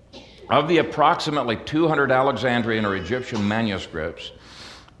this. Of the approximately 200 Alexandrian or Egyptian manuscripts,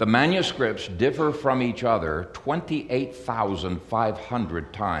 the manuscripts differ from each other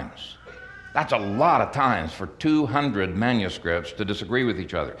 28,500 times. That's a lot of times for 200 manuscripts to disagree with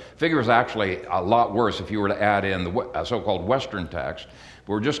each other. Figure is actually a lot worse if you were to add in the so-called Western text.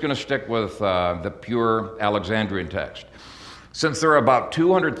 But we're just going to stick with the pure Alexandrian text. Since there are about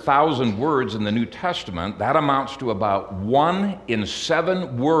 200,000 words in the New Testament, that amounts to about 1 in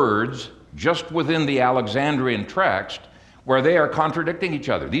 7 words just within the Alexandrian text where they are contradicting each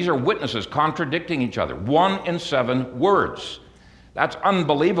other. These are witnesses contradicting each other. 1 in 7 words. That's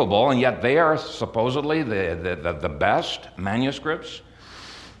unbelievable, and yet they are supposedly the best manuscripts.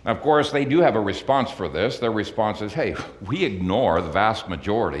 Of course, they do have a response for this. Their response is, hey, we ignore the vast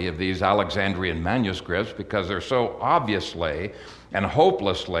majority of these Alexandrian manuscripts because they're so obviously and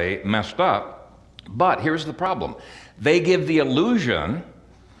hopelessly messed up. But here's the problem. They give the illusion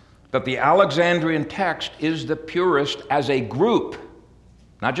that the Alexandrian text is the purest as a group.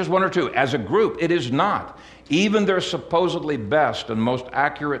 Not just 1 or 2, as a group. It is not. Even their supposedly best and most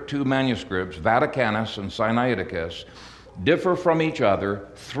accurate 2 manuscripts, Vaticanus and Sinaiticus, differ from each other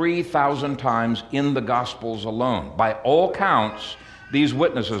 3,000 times in the Gospels alone. By all counts, these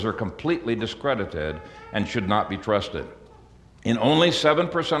witnesses are completely discredited and should not be trusted. In only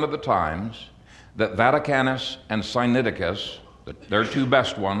 7% of the times that Vaticanus and Sinaiticus, their 2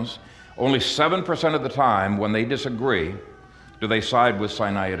 best ones, only 7% of the time when they disagree do they side with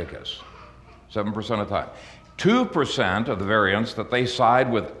Sinaiticus. 7% of the time. 2% of the variants that they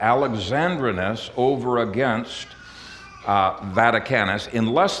side with Alexandrinus over against Vaticanus. In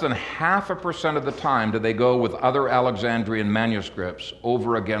less than 0.5% of the time do they go with other Alexandrian manuscripts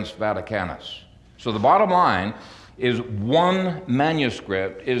over against Vaticanus. So the bottom line is 1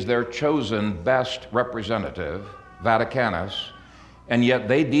 manuscript is their chosen best representative, Vaticanus, and yet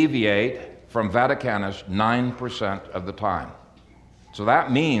they deviate from Vaticanus 9% of the time. So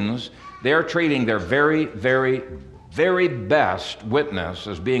that means they're treating their very, very very best witness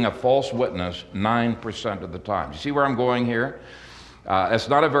as being a false witness 9% of the time. You see where I'm going here? It's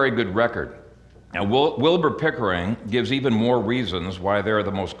not a very good record. Now, Wilbur Pickering gives even more reasons why they're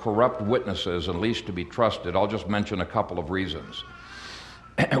the most corrupt witnesses and least to be trusted. I'll just mention a couple of reasons.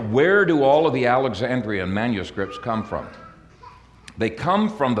 Where do all of the Alexandrian manuscripts come from? They come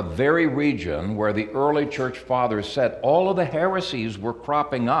from the very region where the early church fathers said all of the heresies were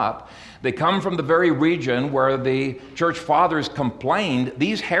cropping up. They come from the very region where the church fathers complained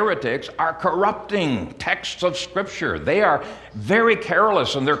these heretics are corrupting texts of Scripture. They are very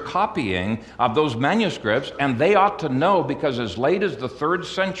careless in their copying of those manuscripts, and they ought to know because as late as the 3rd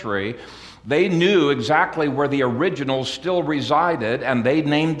century, they knew exactly where the originals still resided, and they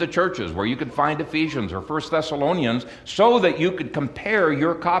named the churches where you could find Ephesians or 1 Thessalonians so that you could compare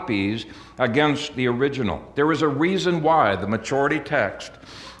your copies against the original. There is a reason why the majority text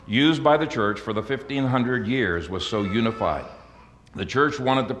used by the church for the 1500 years was so unified. The church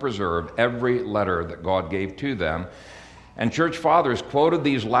wanted to preserve every letter that God gave to them. And church fathers quoted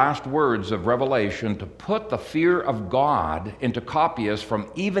these last words of Revelation to put the fear of God into copyists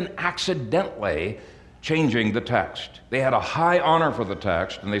from even accidentally changing the text. They had a high honor for the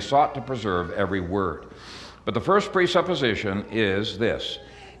text, and they sought to preserve every word. But the first presupposition is this: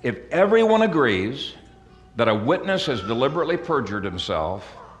 if everyone agrees that a witness has deliberately perjured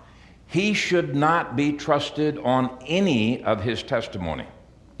himself, he should not be trusted on any of his testimony.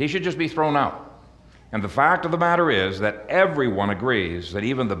 He should just be thrown out. And the fact of the matter is that everyone agrees that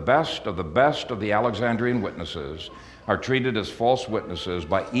even the best of the Alexandrian witnesses are treated as false witnesses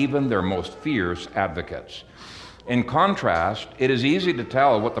by even their most fierce advocates. In contrast, it is easy to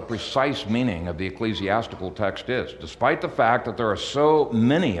tell what the precise meaning of the ecclesiastical text is. Despite the fact that there are so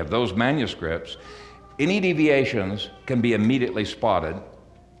many of those manuscripts, any deviations can be immediately spotted.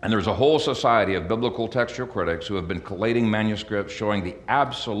 And there's a whole society of biblical textual critics who have been collating manuscripts showing the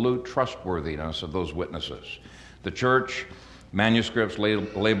absolute trustworthiness of those witnesses. The church manuscripts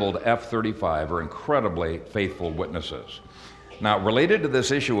labeled F35 are incredibly faithful witnesses. Now, related to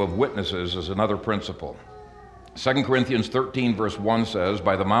this issue of witnesses is another principle. 2 Corinthians 13 verse 1 says,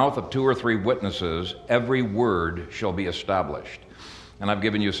 "By the mouth of 2 or 3 witnesses, every word shall be established." And I've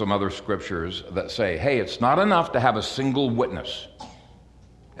given you some other scriptures that say, hey, it's not enough to have a single witness.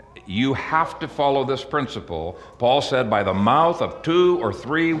 You have to follow this principle. Paul said, by the mouth of 2 or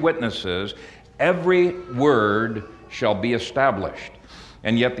 3 witnesses, every word shall be established.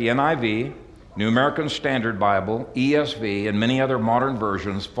 And yet the NIV, New American Standard Bible, ESV, and many other modern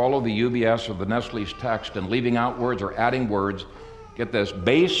versions follow the UBS or the Nestle's text and leaving out words or adding words, get this,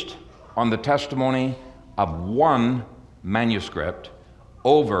 based on the testimony of one manuscript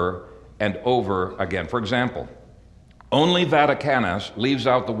over and over again. For example, only Vaticanus leaves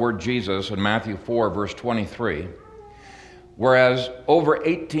out the word Jesus in Matthew 4, verse 23, whereas over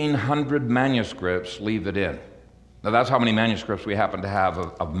 1,800 manuscripts leave it in. Now, that's how many manuscripts we happen to have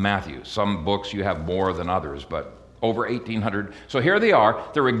of Matthew. Some books you have more than others, but over 1,800. So here they are.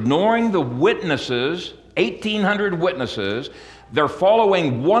 They're ignoring the witnesses, 1,800 witnesses. They're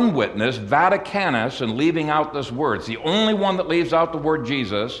following one witness, Vaticanus, and leaving out this word. It's the only one that leaves out the word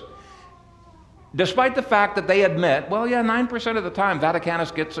Jesus. Despite the fact that they admit, well, yeah, 9% of the time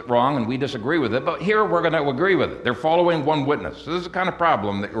Vaticanus gets it wrong and we disagree with it, but here we're going to agree with it. They're following one witness. So this is the kind of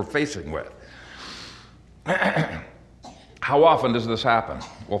problem that you're facing with. How often does this happen?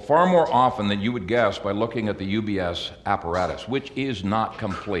 Well, far more often than you would guess by looking at the UBS apparatus, which is not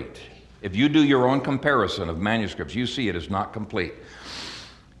complete. If you do your own comparison of manuscripts, you see it is not complete.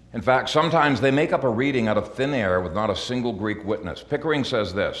 In fact, sometimes they make up a reading out of thin air with not a single Greek witness. Pickering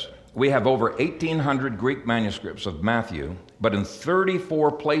says this: we have over 1,800 Greek manuscripts of Matthew, but in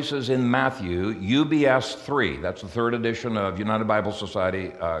 34 places in Matthew, UBS 3, that's the 3rd edition of United Bible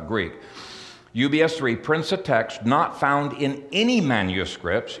Society Greek, UBS 3 prints a text not found in any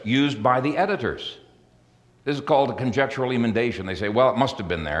manuscripts used by the editors. This is called a conjectural emendation. They say, well, it must have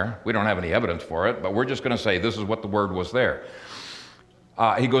been there. We don't have any evidence for it, but we're just going to say this is what the word was there.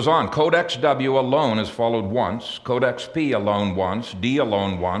 He goes on, Codex W alone is followed once, Codex P alone once, D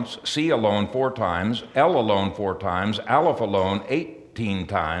alone once, C alone 4 times, L alone 4 times, Aleph alone 18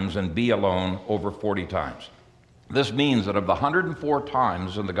 times, and B alone over 40 times. This means that of the 104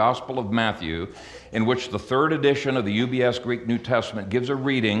 times in the Gospel of Matthew in which the 3rd edition of the UBS Greek New Testament gives a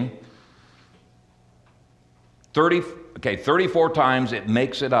reading, 34 times it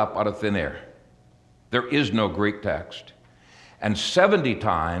makes it up out of thin air. There is no Greek text. And 70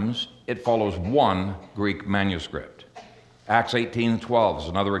 times it follows one Greek manuscript. Acts 18:12 is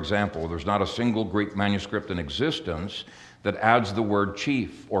another example. There's not a single Greek manuscript in existence that adds the word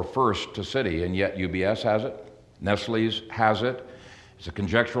chief or first to city, and yet UBS has it. Nestle's has it. It's a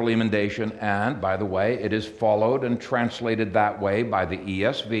conjectural emendation, and by the way, it is followed and translated that way by the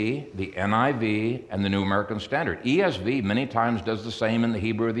ESV, the NIV, and the New American Standard. ESV many times does the same in the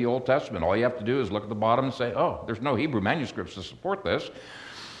Hebrew of the Old Testament. All you have to do is look at the bottom and say, oh, there's no Hebrew manuscripts to support this.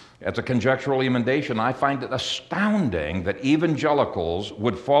 It's a conjectural emendation. I find it astounding that evangelicals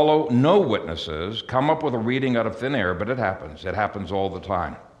would follow no witnesses, come up with a reading out of thin air, but it happens. It happens all the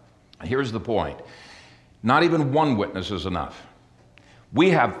time. Here's the point. Not even one witness is enough. We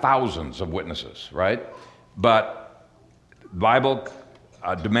have thousands of witnesses, right? But the Bible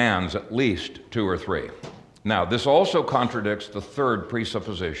demands at least 2 or 3. Now, this also contradicts the third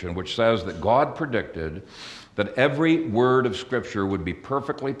presupposition, which says that God predicted that every word of Scripture would be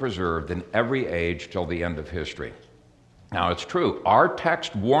perfectly preserved in every age till the end of history. Now, it's true. Our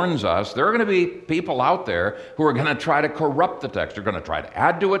text warns us there are going to be people out there who are going to try to corrupt the text. They're going to try to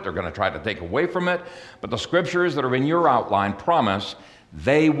add to it. They're going to try to take away from it. But the Scriptures that are in your outline promise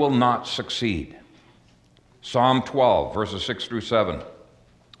they will not succeed. Psalm 12, verses 6 through 7.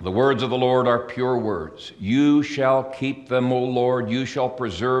 The words of the Lord are pure words. You shall keep them, O Lord. You shall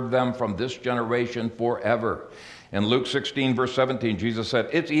preserve them from this generation forever. In Luke 16, verse 17, Jesus said,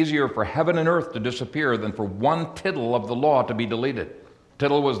 it's easier for heaven and earth to disappear than for one tittle of the law to be deleted.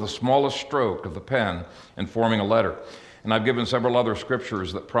 Tittle was the smallest stroke of the pen in forming a letter. And I've given several other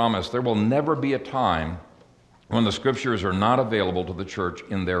scriptures that promise there will never be a time when the Scriptures are not available to the church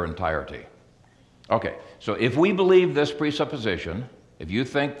in their entirety. Okay, so if we believe this presupposition, if you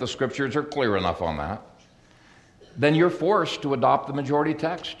think the Scriptures are clear enough on that, then you're forced to adopt the majority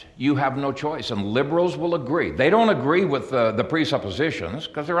text. You have no choice, and liberals will agree. They don't agree with the presuppositions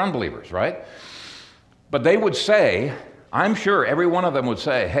because they're unbelievers, right? But they would say, I'm sure every one of them would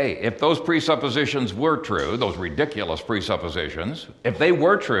say, hey, if those presuppositions were true, those ridiculous presuppositions, if they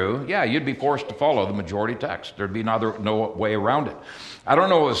were true, yeah, you'd be forced to follow the majority text. There'd be no way around it. I don't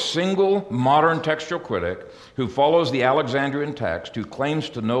know a single modern textual critic who follows the Alexandrian text who claims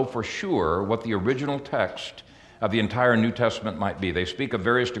to know for sure what the original text of the entire New Testament might be. They speak of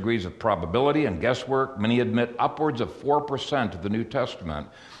various degrees of probability and guesswork. Many admit upwards of 4% of the New Testament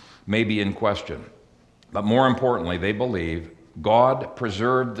may be in question. But more importantly, they believe God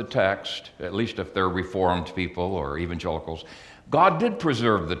preserved the text, at least if they're Reformed people or evangelicals. God did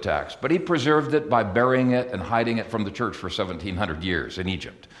preserve the text, but he preserved it by burying it and hiding it from the church for 1,700 years in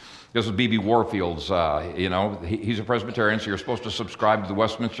Egypt. This was B.B. Warfield's, he's a Presbyterian, so you're supposed to subscribe to the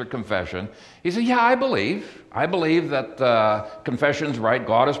Westminster Confession. He said, yeah, I believe that confession's right.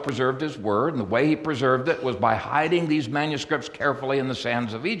 God has preserved his word, and the way he preserved it was by hiding these manuscripts carefully in the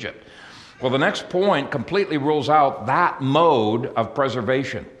sands of Egypt. Well, the next point completely rules out that mode of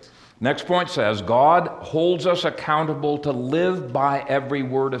preservation. Next point says, God holds us accountable to live by every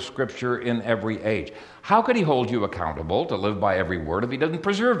word of Scripture in every age. How could he hold you accountable to live by every word if he doesn't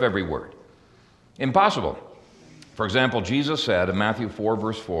preserve every word? Impossible. For example, Jesus said in Matthew 4,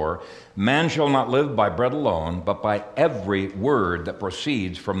 verse 4, man shall not live by bread alone, but by every word that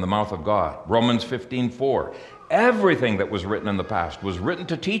proceeds from the mouth of God. Romans 15:4, everything that was written in the past was written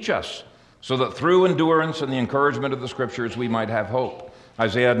to teach us, so that through endurance and the encouragement of the Scriptures we might have hope.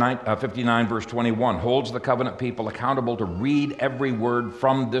 Isaiah 59, verse 21, holds the covenant people accountable to read every word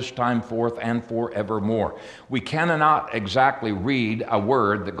from this time forth and forevermore. We cannot exactly read a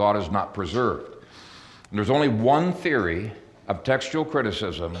word that God has not preserved. And there's only one theory of textual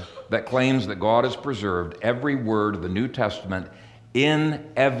criticism that claims that God has preserved every word of the New Testament in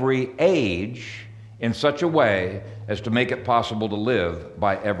every age in such a way as to make it possible to live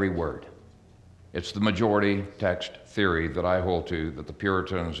by every word. It's the majority text theory that I hold to, that the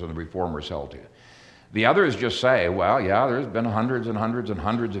Puritans and the Reformers held to. The others just say, well, yeah, there's been hundreds and hundreds and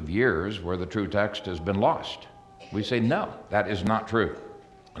hundreds of years where the true text has been lost. We say, no, that is not true,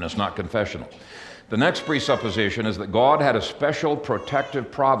 and it's not confessional. The next presupposition is that God had a special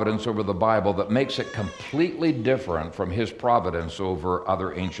protective providence over the Bible that makes it completely different from his providence over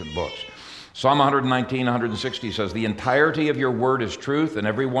other ancient books. Psalm 119, 160 says, the entirety of your word is truth, and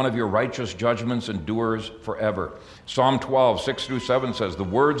every one of your righteous judgments endures forever. Psalm 12, 6 through 7 says, the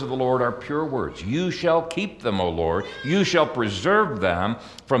words of the Lord are pure words. You shall keep them, O Lord. You shall preserve them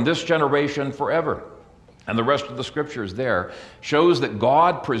from this generation forever. And the rest of the scriptures there shows that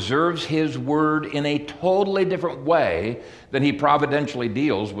God preserves his word in a totally different way than he providentially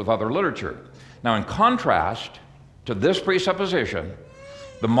deals with other literature. Now, in contrast to this presupposition,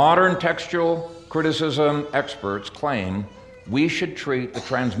 the modern textual criticism experts claim we should treat the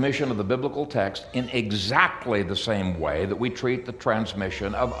transmission of the biblical text in exactly the same way that we treat the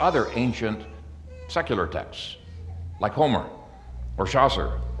transmission of other ancient secular texts, like Homer or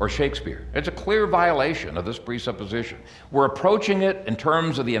Chaucer or Shakespeare. It's a clear violation of this presupposition. We're approaching it in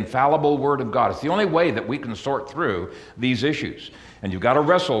terms of the infallible Word of God. It's the only way that we can sort through these issues. And you've got to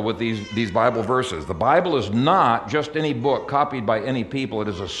wrestle with these Bible verses. The Bible is not just any book copied by any people. It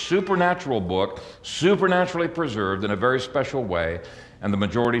is a supernatural book, supernaturally preserved in a very special way, and the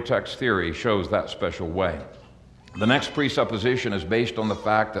majority text theory shows that special way. The next presupposition is based on the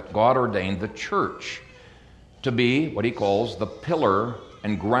fact that God ordained the church to be what he calls the pillar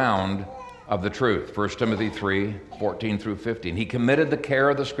and ground of the truth. 1 Timothy 3:14 through 15. He committed the care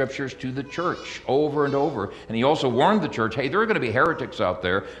of the scriptures to the church over and over. And he also warned the church, hey, there are going to be heretics out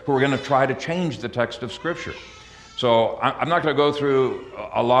there who are going to try to change the text of Scripture. So I'm not going to go through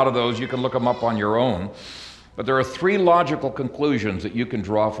a lot of those. You can look them up on your own. But there are three logical conclusions that you can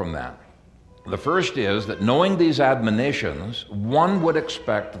draw from that. The first is that knowing these admonitions, one would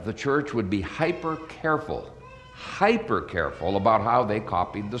expect that the church would be hyper careful about how they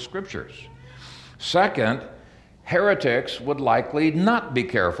copied the Scriptures. Second, heretics would likely not be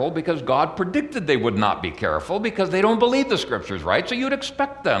careful because God predicted they would not be careful because they don't believe the Scriptures, right? So you'd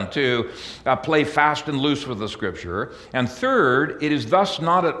expect them to play fast and loose with the Scripture. And third, it is thus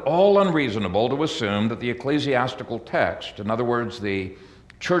not at all unreasonable to assume that the ecclesiastical text, in other words, the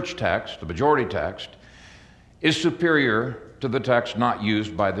church text, the majority text, is superior to the text not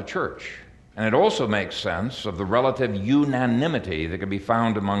used by the church. And it also makes sense of the relative unanimity that can be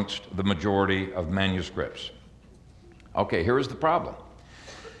found amongst the majority of manuscripts. Okay, here is the problem.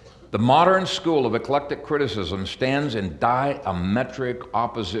 The modern school of eclectic criticism stands in diametric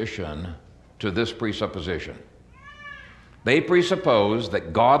opposition to this presupposition. They presuppose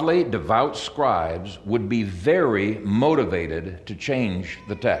that godly, devout scribes would be very motivated to change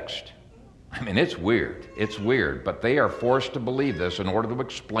the text. I mean, it's weird, but they are forced to believe this in order to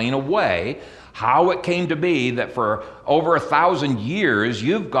explain away how it came to be that for over 1,000 years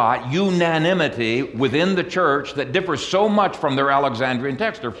you've got unanimity within the church that differs so much from their Alexandrian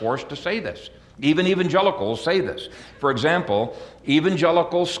text. They're forced to say this. Even evangelicals say this. For example,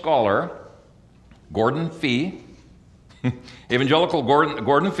 evangelical scholar Gordon Fee,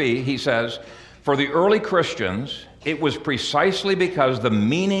 Gordon Fee, he says, for the early Christians, it was precisely because the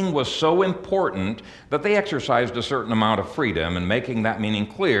meaning was so important that they exercised a certain amount of freedom in making that meaning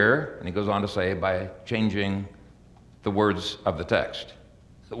clear, and he goes on to say, by changing the words of the text.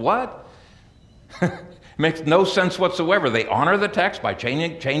 What? Makes no sense whatsoever. They honor the text by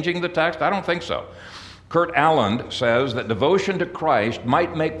changing the text? I don't think so. Kurt Aland says that devotion to Christ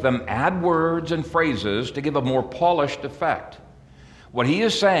might make them add words and phrases to give a more polished effect. What he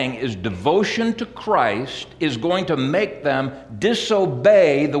is saying is devotion to Christ is going to make them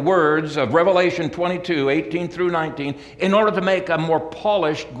disobey the words of Revelation 22:18 through 19, in order to make a more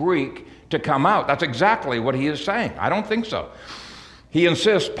polished Greek to come out. That's exactly what he is saying. I don't think so. He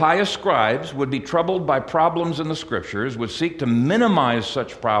insists pious scribes would be troubled by problems in the Scriptures, would seek to minimize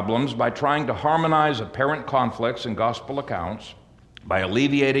such problems by trying to harmonize apparent conflicts in gospel accounts, by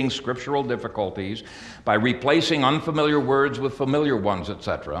alleviating scriptural difficulties, by replacing unfamiliar words with familiar ones,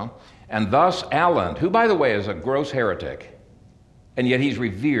 etc. And thus Aland, who by the way is a gross heretic, and yet he's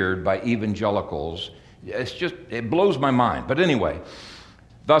revered by evangelicals, it blows my mind. But anyway,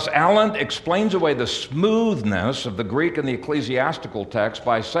 thus Aland explains away the smoothness of the Greek and the ecclesiastical text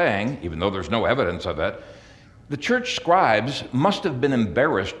by saying, even though there's no evidence of it, the church scribes must have been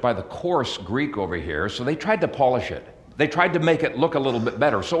embarrassed by the coarse Greek over here, so they tried to polish it. They tried to make it look a little bit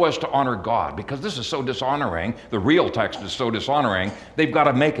better so as to honor God, because this is so dishonoring. The real text is so dishonoring, they've got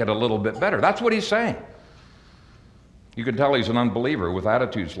to make it a little bit better. That's what he's saying. You can tell he's an unbeliever with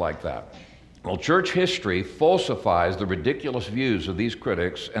attitudes like that. Well, church history falsifies the ridiculous views of these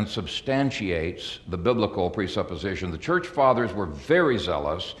critics and substantiates the biblical presupposition. The church fathers were very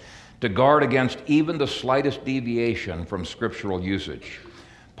zealous to guard against even the slightest deviation from scriptural usage.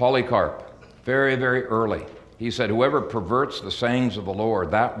 Polycarp, very, very early, he said, whoever perverts the sayings of the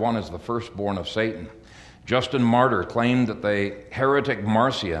Lord, that one is the firstborn of Satan. Justin Martyr claimed that the heretic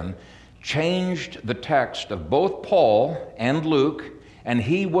Marcion changed the text of both Paul and Luke, and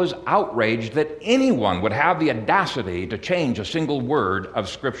he was outraged that anyone would have the audacity to change a single word of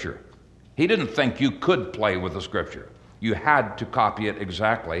Scripture. He didn't think you could play with the Scripture. You had to copy it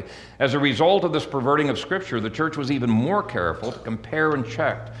exactly. As a result of this perverting of Scripture, the church was even more careful to compare and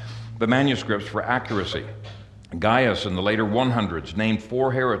check the manuscripts for accuracy. Gaius in the later 100s named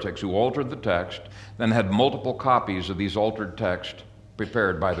 4 heretics who altered the text, then had multiple copies of these altered texts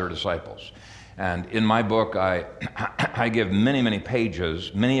prepared by their disciples. And in my book, I give many, many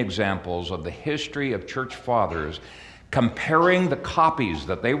pages, many examples of the history of church fathers comparing the copies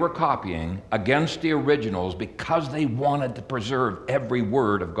that they were copying against the originals because they wanted to preserve every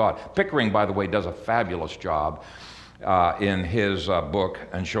word of God. Pickering, by the way, does a fabulous job in his book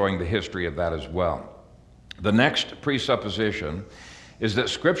and showing the history of that as well. The next presupposition is that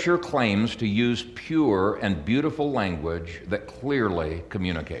Scripture claims to use pure and beautiful language that clearly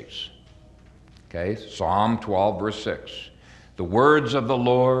communicates. Okay, Psalm 12, verse 6. The words of the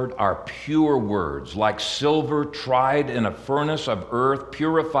Lord are pure words, like silver tried in a furnace of earth,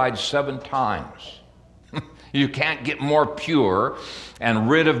 purified 7 times. You can't get more pure and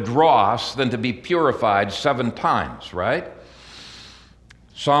rid of dross than to be purified 7 times, right?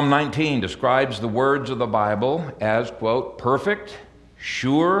 Psalm 19 describes the words of the Bible as, quote, perfect,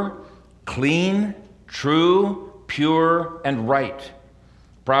 sure, clean, true, pure, and right.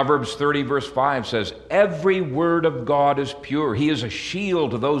 Proverbs 30, verse 5 says, every word of God is pure. He is a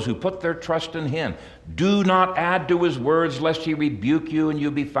shield to those who put their trust in him. Do not add to his words, lest he rebuke you and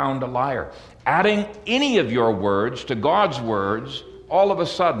you be found a liar. Adding any of your words to God's words, all of a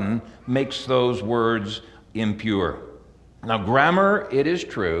sudden, makes those words impure. Now, grammar, it is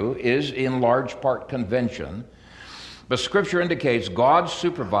true, is in large part convention, but Scripture indicates God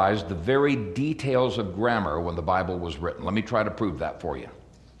supervised the very details of grammar when the Bible was written. Let me try to prove that for you.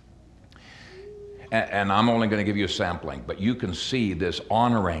 And I'm only going to give you a sampling, but you can see this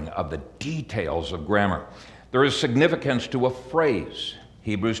honoring of the details of grammar. There is significance to a phrase.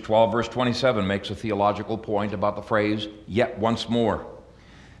 Hebrews 12, verse 27 makes a theological point about the phrase, yet once more.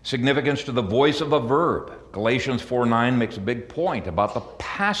 Significance to the voice of a verb. Galatians 4:9 makes a big point about the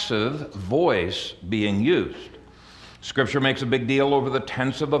passive voice being used. Scripture makes a big deal over the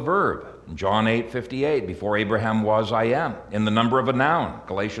tense of a verb. John 8:58, before Abraham was, I am. In the number of a noun,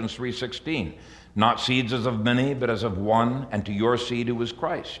 Galatians 3:16. Not seeds as of many, but as of one, and to your seed who is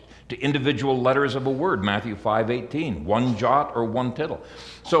Christ. To individual letters of a word, Matthew 5:18, one jot or one tittle.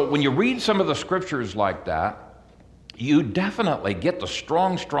 So when you read some of the scriptures like that, you definitely get the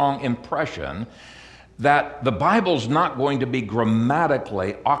strong impression that the Bible's not going to be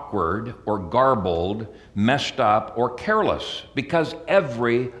grammatically awkward or garbled, messed up, or careless, because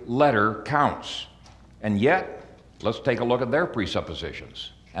every letter counts. And yet, let's take a look at their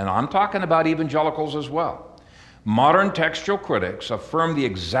presuppositions. And I'm talking about evangelicals as well. Modern textual critics affirm the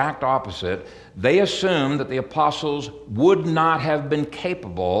exact opposite. They assume that the apostles would not have been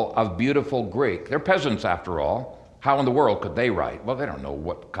capable of beautiful Greek. They're peasants, after all. How in the world could they write? Well, they don't know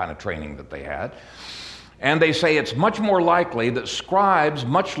what kind of training that they had. And they say it's much more likely that scribes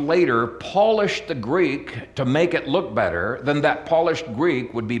much later polished the Greek to make it look better than that polished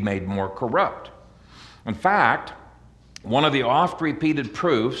Greek would be made more corrupt. In fact, one of the oft-repeated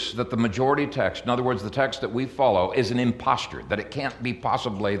proofs that the majority text, in other words, the text that we follow, is an imposture, that it can't be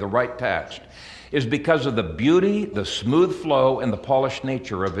possibly the right text, is because of the beauty, the smooth flow, and the polished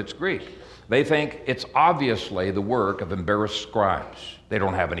nature of its Greek. They think it's obviously the work of embarrassed scribes. They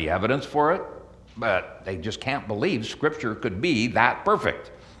don't have any evidence for it, but they just can't believe Scripture could be that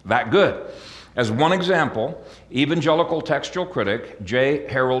perfect, that good. As one example, evangelical textual critic J.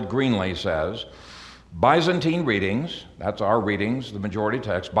 Harold Greenlee says, Byzantine readings, that's our readings, the majority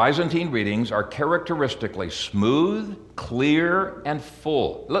text, Byzantine readings are characteristically smooth, clear, and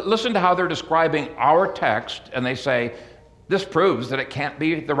full. Listen to how they're describing our text, and they say, this proves that it can't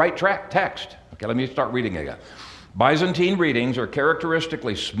be the right text. Okay, let me start reading again. Byzantine readings are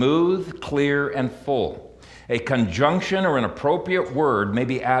characteristically smooth, clear, and full. A conjunction or an appropriate word may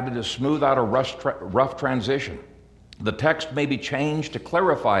be added to smooth out a rough transition. The text may be changed to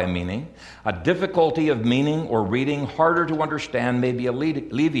clarify a meaning. A difficulty of meaning or reading harder to understand may be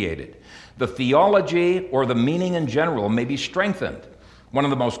alleviated. The theology or the meaning in general may be strengthened. One of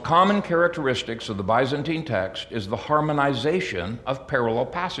the most common characteristics of the Byzantine text is the harmonization of parallel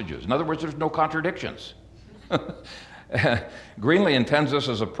passages. In other words, there's no contradictions. Greenlee intends this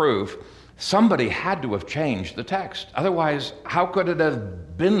as a proof. Somebody had to have changed the text. Otherwise, how could it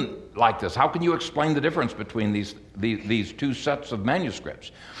have been like this? How can you explain the difference between these two sets of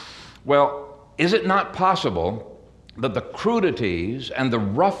manuscripts? Well, is it not possible that the crudities and the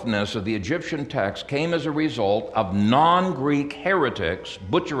roughness of the Egyptian text came as a result of non-Greek heretics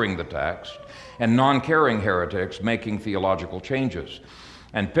butchering the text and non-caring heretics making theological changes?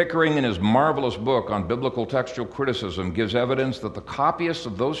 And Pickering, in his marvelous book on biblical textual criticism, gives evidence that the copyists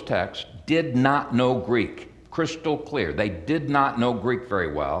of those texts did not know Greek. Crystal clear. They did not know Greek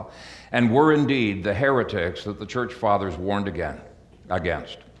very well and were indeed the heretics that the church fathers warned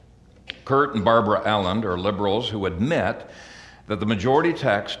against. Kurt and Barbara Elland are liberals who admit that the majority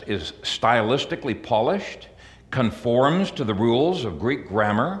text is stylistically polished, conforms to the rules of Greek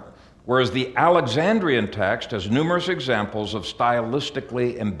grammar, whereas the Alexandrian text has numerous examples of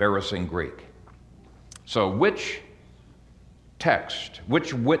stylistically embarrassing Greek. So which text,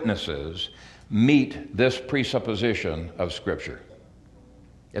 which witnesses meet this presupposition of Scripture?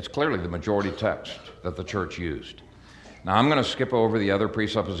 It's clearly the majority text that the church used. Now, I'm going to skip over the other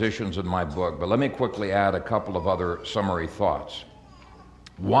presuppositions in my book, but let me quickly add a couple of other summary thoughts.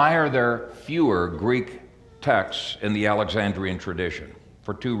 Why are there fewer Greek texts in the Alexandrian tradition?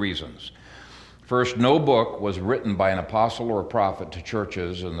 For two reasons. First, no book was written by an apostle or a prophet to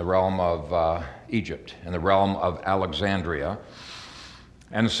churches in the realm of Egypt, in the realm of Alexandria.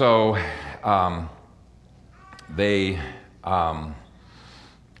 And so they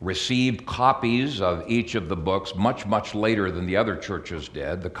received copies of each of the books much, much later than the other churches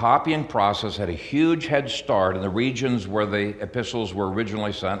did. The copying process had a huge head start in the regions where the epistles were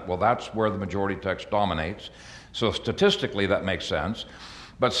originally sent. Well, that's where the majority text dominates. So statistically, that makes sense.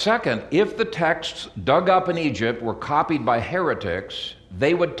 But second, if the texts dug up in Egypt were copied by heretics,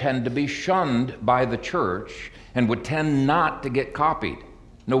 they would tend to be shunned by the church and would tend not to get copied.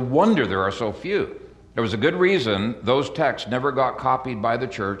 No wonder there are so few. There was a good reason those texts never got copied by the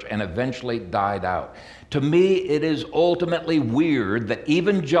church and eventually died out. To me, it is ultimately weird that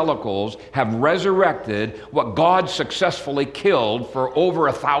evangelicals have resurrected what God successfully killed for over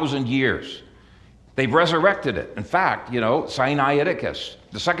 1,000 years. They've resurrected it. In fact, Sinaiticus,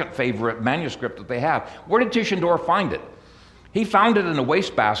 the second favorite manuscript that they have. Where did Tischendorf find it? He found it in a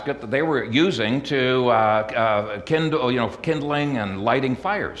wastebasket that they were using to kindling and lighting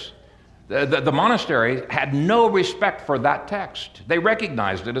fires. The monastery had no respect for that text. They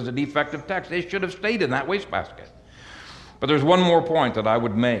recognized it as a defective text. It should have stayed in that wastebasket. But there's one more point that I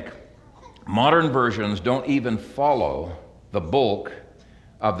would make. Modern versions don't even follow the bulk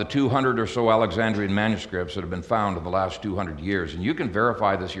of the 200 or so Alexandrian manuscripts that have been found in the last 200 years. And you can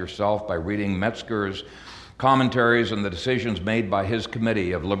verify this yourself by reading Metzger's commentaries and the decisions made by his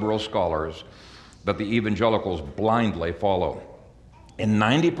committee of liberal scholars that the evangelicals blindly follow. In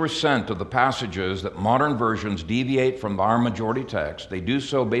 90% of the passages that modern versions deviate from our majority text, they do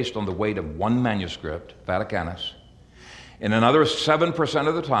so based on the weight of one manuscript, Vaticanus. In another 7%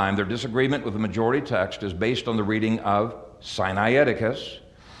 of the time, their disagreement with the majority text is based on the reading of Sinaiticus.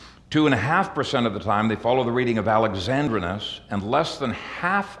 2.5% of the time, they follow the reading of Alexandrinus, and less than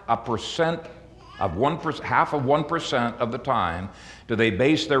half of 1% of the time do they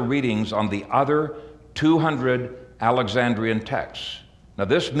base their readings on the other 200 Alexandrian texts. Now,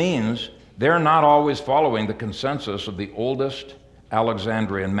 this means they're not always following the consensus of the oldest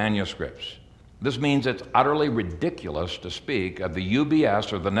Alexandrian manuscripts. This means it's utterly ridiculous to speak of the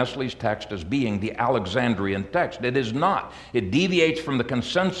UBS or the Nestle's text as being the Alexandrian text. It is not. It deviates from the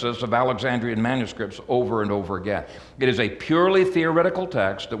consensus of Alexandrian manuscripts over and over again. It is a purely theoretical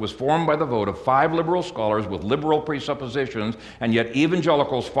text that was formed by the vote of 5 liberal scholars with liberal presuppositions, and yet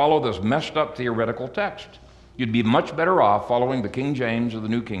evangelicals follow this messed up theoretical text. You'd be much better off following the King James or the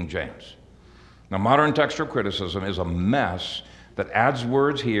New King James. Now, modern textual criticism is a mess that adds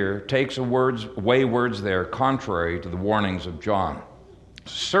words here, takes away words there, contrary to the warnings of John.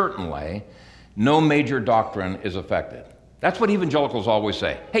 Certainly, no major doctrine is affected. That's what evangelicals always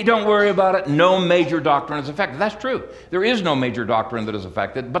say. Hey, don't worry about it. No major doctrine is affected. That's true. There is no major doctrine that is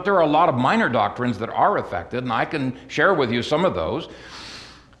affected, but there are a lot of minor doctrines that are affected, and I can share with you some of those.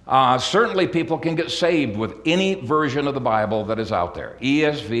 Certainly people can get saved with any version of the Bible that is out there.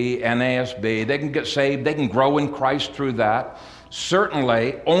 ESV, NASB, they can get saved, they can grow in Christ through that.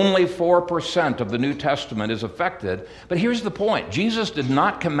 Certainly, only 4% of the New Testament is affected. But here's the point. Jesus did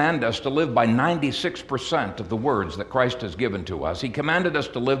not command us to live by 96% of the words that Christ has given to us. He commanded us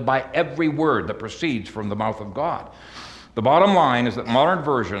to live by every word that proceeds from the mouth of God. The bottom line is that modern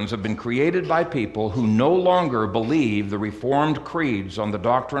versions have been created by people who no longer believe the Reformed creeds on the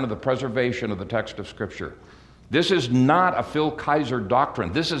doctrine of the preservation of the text of Scripture. This is not a Phil Kaiser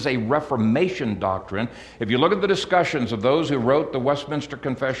doctrine. This is a Reformation doctrine. If you look at the discussions of those who wrote the Westminster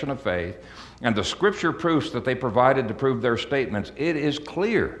Confession of Faith and the Scripture proofs that they provided to prove their statements, it is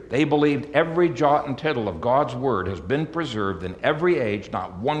clear they believed every jot and tittle of God's Word has been preserved in every age.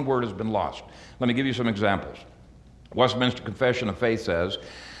 Not one word has been lost. Let me give you some examples. Westminster Confession of Faith says,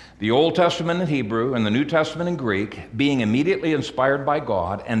 the Old Testament in Hebrew and the New Testament in Greek, being immediately inspired by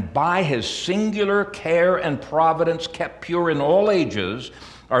God and by His singular care and providence kept pure in all ages,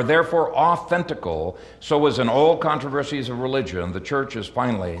 are therefore authentical, so as in all controversies of religion, the church is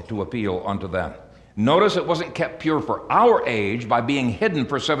finally to appeal unto them. Notice it wasn't kept pure for our age by being hidden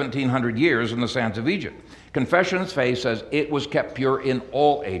for 1,700 years in the sands of Egypt. Confession of Faith says it was kept pure in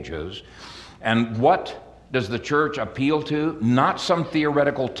all ages. And what does the church appeal to? Not some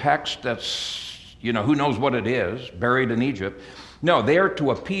theoretical text that's, who knows what it is, buried in Egypt. No, they are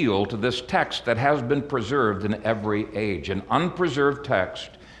to appeal to this text that has been preserved in every age. An unpreserved text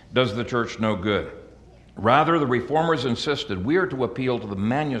does the church no good. Rather, the Reformers insisted we are to appeal to the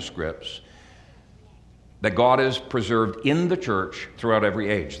manuscripts that God has preserved in the church throughout every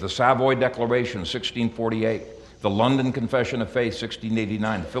age. The Savoy Declaration, 1648, the London Confession of Faith,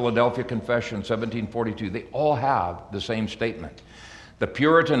 1689, the Philadelphia Confession, 1742, they all have the same statement. The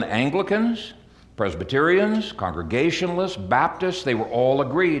Puritan Anglicans, Presbyterians, Congregationalists, Baptists, they were all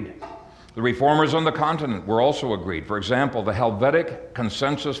agreed. The Reformers on the continent were also agreed. For example, the Helvetic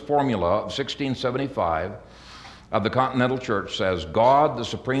Consensus Formula of 1675 of the Continental Church says, God, the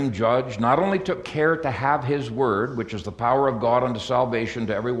supreme judge, not only took care to have his word, which is the power of God unto salvation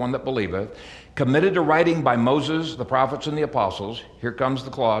to everyone that believeth, committed to writing by Moses, the prophets, and the apostles, here comes the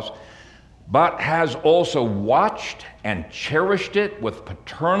clause, but has also watched and cherished it with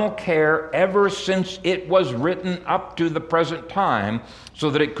paternal care ever since it was written up to the present time, so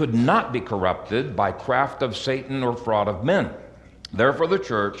that it could not be corrupted by craft of Satan or fraud of men. Therefore the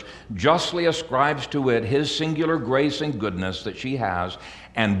church justly ascribes to it his singular grace and goodness that she has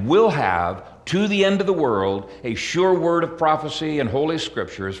and will have to the end of the world a sure word of prophecy and holy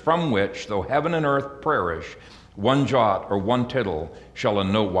scriptures, from which, though heaven and earth perish, one jot or one tittle shall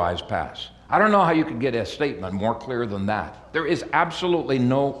in no wise pass. I don't know how you could get a statement more clear than that. There is absolutely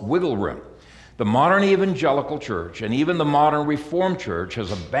no wiggle room. The modern evangelical church and even the modern Reformed church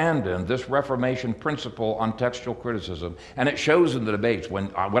has abandoned this Reformation principle on textual criticism, and it shows in the debates. When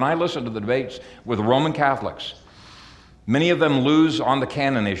I listen to the debates with Roman Catholics, many of them lose on the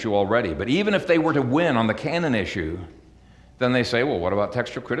canon issue already, but even if they were to win on the canon issue, then they say, well, what about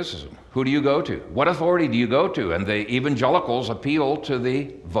textual criticism? Who do you go to? What authority do you go to? And the evangelicals appeal to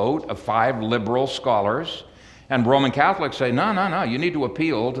the vote of 5 liberal scholars, and Roman Catholics say, no, you need to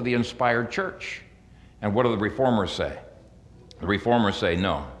appeal to the inspired church. And what do the Reformers say? The Reformers say,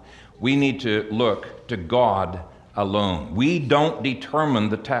 no, we need to look to God alone. We don't determine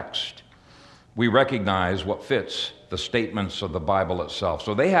the text. We recognize what fits the statements of the Bible itself.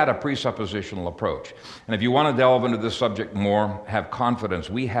 So they had a presuppositional approach. And if you want to delve into this subject more, have confidence.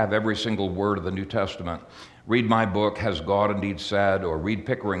 We have every single word of the New Testament. Read my book, Has God Indeed Said? Or read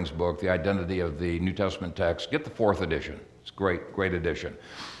Pickering's book, The Identity of the New Testament Text. Get the 4th edition. It's a great edition.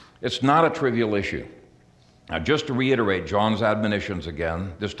 It's not a trivial issue. Now, just to reiterate John's admonitions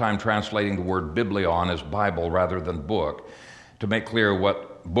again, this time translating the word biblion as Bible rather than book, to make clear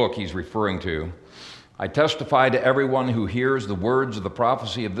what book he's referring to. I testify to everyone who hears the words of the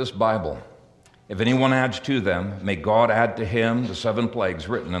prophecy of this Bible. If anyone adds to them, may God add to him the 7 plagues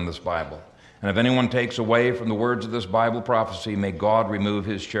written in this Bible. And if anyone takes away from the words of this Bible prophecy, may God remove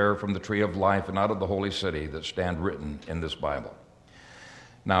his share from the tree of life and out of the holy city that stand written in this Bible.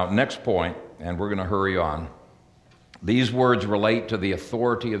 Now, next point, and we're going to hurry on. These words relate to the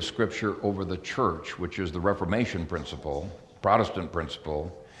authority of Scripture over the church, which is the Reformation principle, Protestant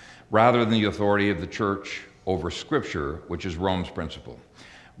principle, rather than the authority of the church over Scripture, which is Rome's principle.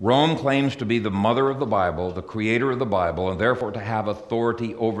 Rome claims to be the mother of the Bible, the creator of the Bible, and therefore to have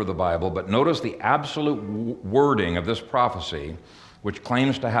authority over the Bible. But notice the absolute wording of this prophecy, which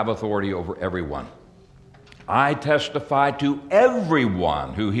claims to have authority over everyone. I testify to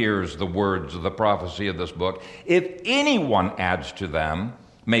everyone who hears the words of the prophecy of this book. If anyone adds to them,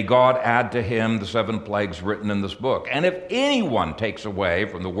 may God add to him the 7 plagues written in this book. And if anyone takes away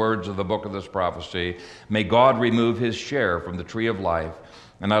from the words of the book of this prophecy, may God remove his share from the tree of life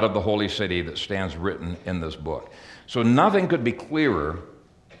and out of the holy city that stands written in this book. So nothing could be clearer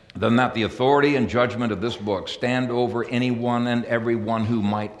than that the authority and judgment of this book stand over anyone and everyone who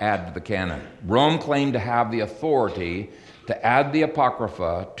might add to the canon. Rome claimed to have the authority to add the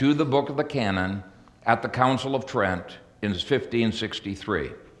Apocrypha to the book of the canon at the Council of Trent in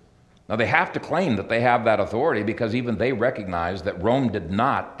 1563. Now they have to claim that they have that authority because even they recognize that Rome did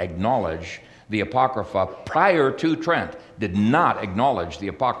not acknowledge the Apocrypha prior to Trent, did not acknowledge the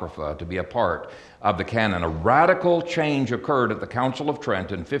Apocrypha to be a part of the canon. A radical change occurred at the Council of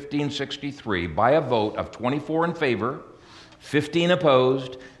Trent in 1563 by a vote of 24 in favor, 15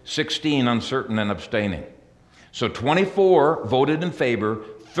 opposed, 16 uncertain and abstaining. So 24 voted in favor,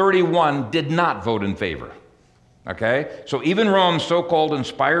 31 did not vote in favor. Okay? So even Rome's so-called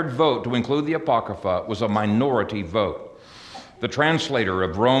inspired vote to include the Apocrypha was a minority vote. The translator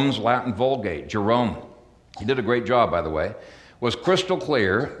of Rome's Latin Vulgate, Jerome, he did a great job, by the way, was crystal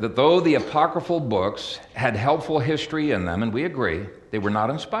clear that though the apocryphal books had helpful history in them, and we agree, they were not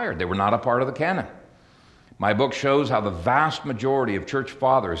inspired. They were not a part of the canon. My book shows how the vast majority of church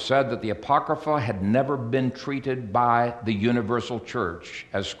fathers said that the Apocrypha had never been treated by the universal church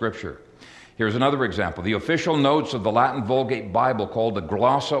as Scripture. Here's another example. The official notes of the Latin Vulgate Bible, called the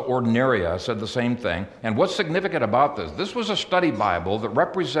Glossa Ordinaria, said the same thing. And what's significant about this? This was a study Bible that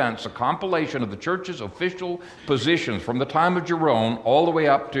represents a compilation of the church's official positions from the time of Jerome all the way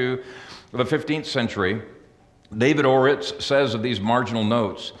up to the 15th century. David Oritz says of these marginal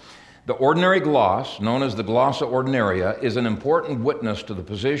notes, the ordinary gloss, known as the Glossa Ordinaria, is an important witness to the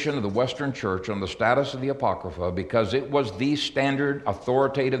position of the Western Church on the status of the Apocrypha because it was the standard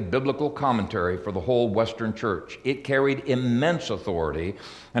authoritative biblical commentary for the whole Western Church. It carried immense authority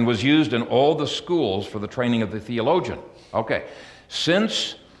and was used in all the schools for the training of the theologian. Okay,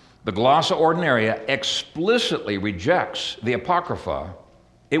 since the Glossa Ordinaria explicitly rejects the Apocrypha,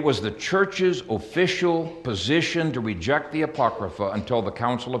 it was the church's official position to reject the Apocrypha until the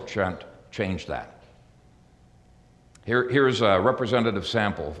Council of Trent changed that. Here's a representative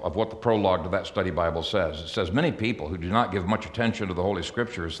sample of what the prologue to that study Bible says. It says, many people who do not give much attention to the Holy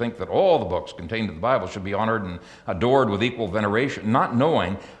Scriptures think that all the books contained in the Bible should be honored and adored with equal veneration, not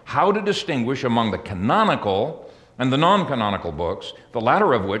knowing how to distinguish among the canonical and the non-canonical books, the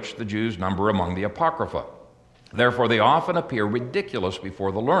latter of which the Jews number among the Apocrypha. Therefore, they often appear ridiculous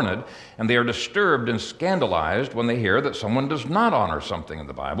before the learned, and they are disturbed and scandalized when they hear that someone does not honor something in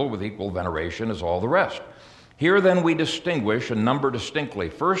the Bible with equal veneration as all the rest. Here, then, we distinguish and number distinctly,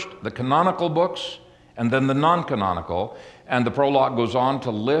 first the canonical books, and then the non-canonical, and the prologue goes on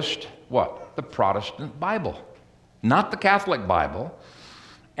to list what? The Protestant Bible, not the Catholic Bible.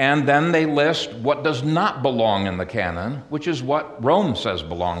 And then they list what does not belong in the canon, which is what Rome says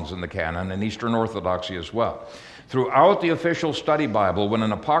belongs in the canon, and Eastern Orthodoxy as well. Throughout the official study Bible, when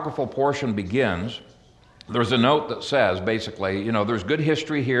an apocryphal portion begins, there's a note that says, basically, there's good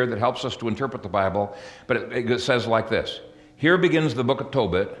history here that helps us to interpret the Bible, but it says like this: here begins the book of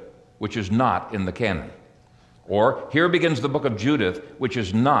Tobit, which is not in the canon. Or, here begins the book of Judith, which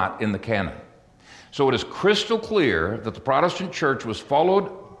is not in the canon. So it is crystal clear that the Protestant church was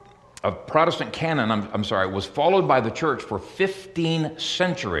followed Protestant canon, was followed by the church for 15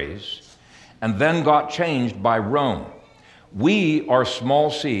 centuries and then got changed by Rome. We are small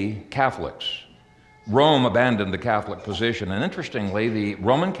c Catholics. Rome abandoned the Catholic position. And interestingly, the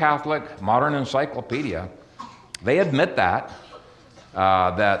Roman Catholic Modern Encyclopedia, they admit that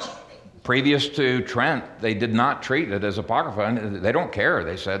previous to Trent, they did not treat it as Apocrypha, and they don't care.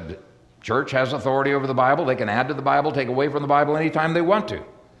 They said, church has authority over the Bible. They can add to the Bible, take away from the Bible anytime they want to.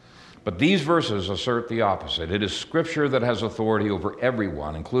 But these verses assert the opposite. It is Scripture that has authority over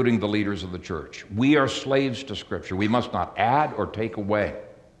everyone, including the leaders of the church. We are slaves to Scripture. We must not add or take away.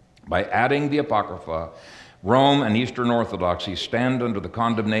 By adding the Apocrypha, Rome and Eastern Orthodoxy stand under the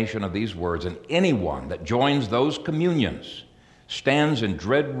condemnation of these words, and anyone that joins those communions stands in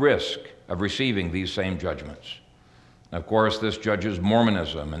dread risk of receiving these same judgments. Of course, this judges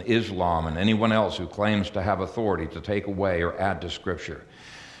Mormonism and Islam and anyone else who claims to have authority to take away or add to Scripture.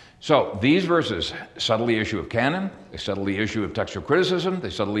 So these verses settle the issue of canon, they settle the issue of textual criticism, they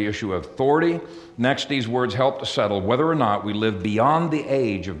settle the issue of authority. Next, these words help to settle whether or not we live beyond the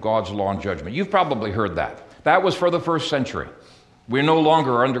age of God's law and judgment. You've probably heard that. That was for the first century. We're no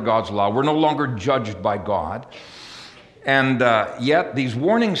longer under God's law. We're no longer judged by God. And yet these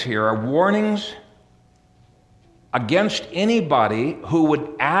warnings here are warnings against anybody who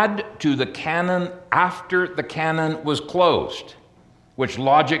would add to the canon after the canon was closed, which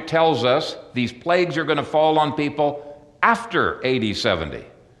logic tells us these plagues are going to fall on people after AD 70.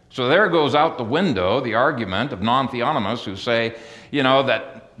 So there goes out the window the argument of non-theonomists who say,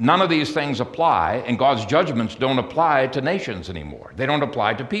 that none of these things apply and God's judgments don't apply to nations anymore. They don't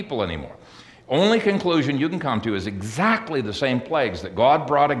apply to people anymore. Only conclusion you can come to is exactly the same plagues that God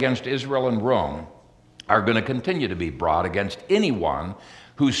brought against Israel and Rome are going to continue to be brought against anyone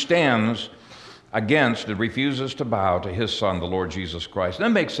who stands against and refuses to bow to his Son, the Lord Jesus Christ. And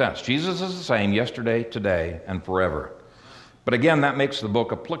that makes sense. Jesus is the same yesterday, today, and forever. But again, that makes the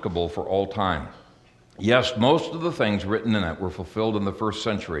book applicable for all time. Yes, most of the things written in it were fulfilled in the first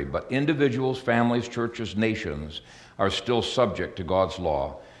century, but individuals, families, churches, nations are still subject to God's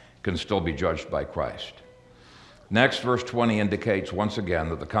law, can still be judged by Christ. Next, verse 20 indicates once again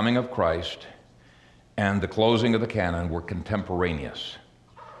that the coming of Christ and the closing of the canon were contemporaneous.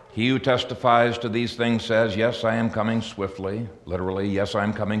 He who testifies to these things says, yes, I am coming swiftly. Literally, yes, I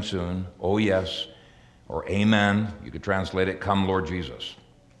am coming soon. Oh, yes. Or amen. You could translate it, come, Lord Jesus.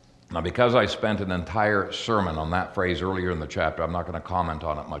 Now, because I spent an entire sermon on that phrase earlier in the chapter, I'm not going to comment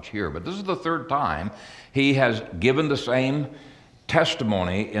on it much here. But this is the third time he has given the same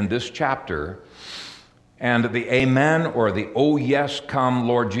testimony in this chapter. And the amen, or the oh yes, come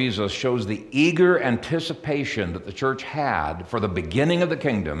Lord Jesus, shows the eager anticipation that the church had for the beginning of the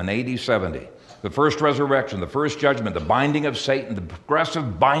kingdom in AD 70. The first resurrection, the first judgment, the binding of Satan, the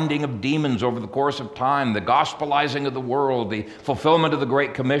progressive binding of demons over the course of time, the gospelizing of the world, the fulfillment of the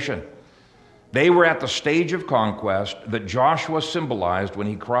Great Commission. They were at the stage of conquest that Joshua symbolized when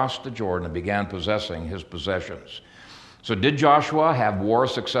he crossed the Jordan and began possessing his possessions. So did Joshua have war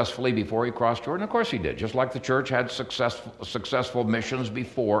successfully before he crossed Jordan? Of course he did, just like the church had successful missions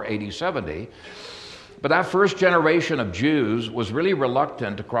before AD 70. But that first generation of Jews was really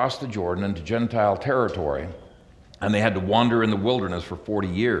reluctant to cross the Jordan into Gentile territory, and they had to wander in the wilderness for 40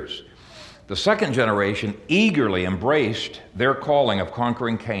 years. The second generation eagerly embraced their calling of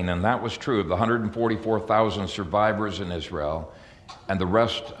conquering Canaan. That was true of the 144,000 survivors in Israel and the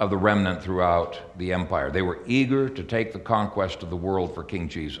rest of the remnant throughout the empire. They were eager to take the conquest of the world for King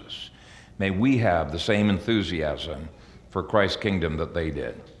Jesus. May we have the same enthusiasm for Christ's kingdom that they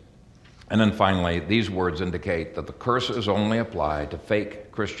did. And then finally, these words indicate that the curses only apply to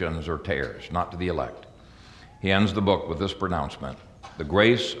fake Christians or tares, not to the elect. He ends the book with this pronouncement: the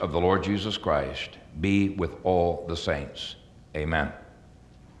grace of the Lord Jesus Christ be with all the saints. Amen.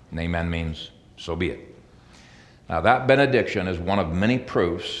 And amen means so be it. Now, that benediction is one of many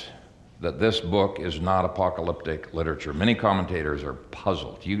proofs that this book is not apocalyptic literature. Many commentators are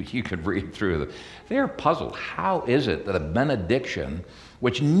puzzled. You could read through them. They're puzzled. How is it that a benediction,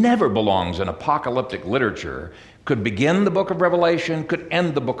 which never belongs in apocalyptic literature, could begin the book of Revelation, could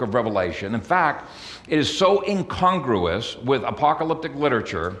end the book of Revelation? In fact, it is so incongruous with apocalyptic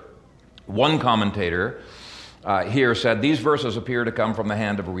literature. One commentator here said, these verses appear to come from the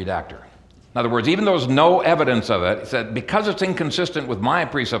hand of a redactor. In other words, even though there's no evidence of it, he said, because it's inconsistent with my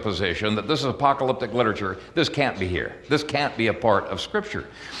presupposition that this is apocalyptic literature, this can't be here. This can't be a part of Scripture.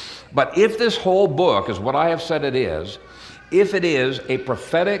 But if this whole book is what I have said it is, if it is a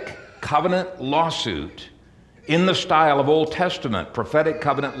prophetic covenant lawsuit in the style of Old Testament prophetic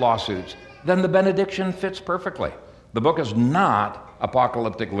covenant lawsuits, then the benediction fits perfectly. The book is not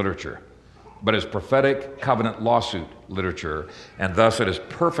apocalyptic literature, but is prophetic covenant lawsuit literature, and thus it is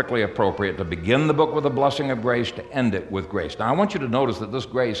perfectly appropriate to begin the book with a blessing of grace, to end it with grace. Now I want you to notice that this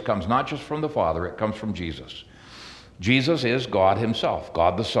grace comes not just from the Father, it comes from Jesus. Jesus is God himself,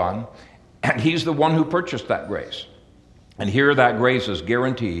 God the Son, and he's the one who purchased that grace. And here that grace is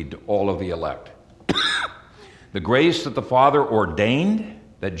guaranteed to all of the elect. The grace that the Father ordained,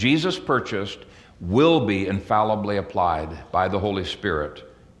 that Jesus purchased, will be infallibly applied by the Holy Spirit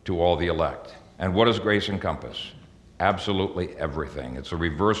to all the elect. And what does grace encompass? Absolutely everything. It's a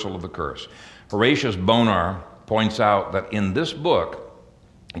reversal of the curse. Horatius Bonar points out that in this book,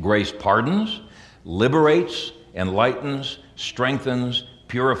 grace pardons, liberates, enlightens, strengthens,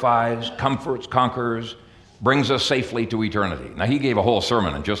 purifies, comforts, conquers, brings us safely to eternity. Now, he gave a whole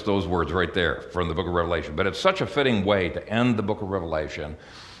sermon in just those words right there from the book of Revelation, but it's such a fitting way to end the book of Revelation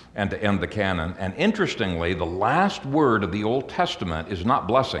and to end the canon. And interestingly, the last word of the Old Testament is not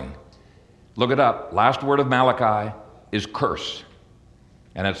blessing. Look it up. Last word of Malachi is curse.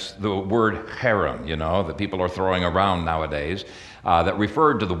 And it's the word herem, that people are throwing around nowadays, that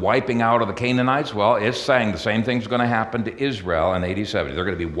referred to the wiping out of the Canaanites. Well, it's saying the same thing's going to happen to Israel in AD 70. They're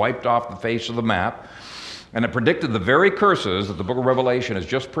going to be wiped off the face of the map. And it predicted the very curses that the book of Revelation has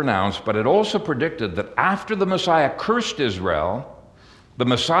just pronounced, but it also predicted that after the Messiah cursed Israel, the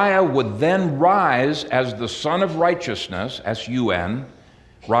Messiah would then rise as the Son of Righteousness, S-U-N,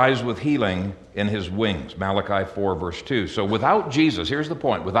 rise with healing in his wings, Malachi 4, verse 2. So without Jesus, here's the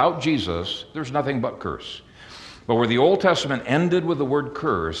point, without Jesus, there's nothing but curse. But where the Old Testament ended with the word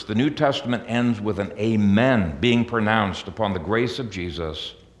curse, the New Testament ends with an amen being pronounced upon the grace of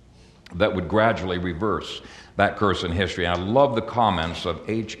Jesus that would gradually reverse that curse in history. And I love the comments of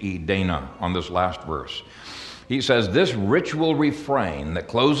H.E. Dana on this last verse. He says, this ritual refrain that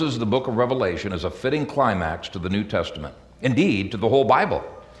closes the book of Revelation is a fitting climax to the New Testament, indeed, to the whole Bible.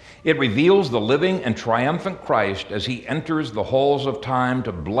 It reveals the living and triumphant Christ as he enters the halls of time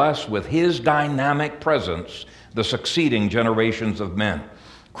to bless with his dynamic presence the succeeding generations of men.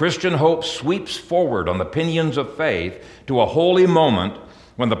 Christian hope sweeps forward on the pinions of faith to a holy moment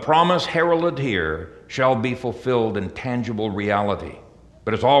when the promise heralded here shall be fulfilled in tangible reality.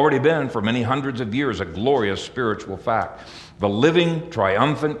 But it's already been, for many hundreds of years, a glorious spiritual fact. The living,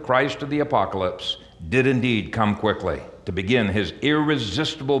 triumphant Christ of the apocalypse did indeed come quickly to begin his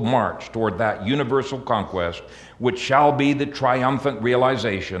irresistible march toward that universal conquest, which shall be the triumphant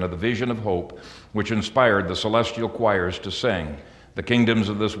realization of the vision of hope which inspired the celestial choirs to sing, the kingdoms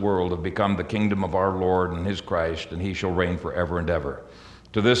of this world have become the kingdom of our Lord and his Christ, and he shall reign forever and ever.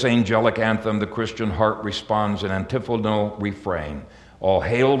 To this angelic anthem, the Christian heart responds in antiphonal refrain. All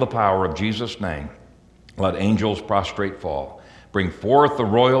hail the power of Jesus' name. Let angels prostrate fall. Bring forth the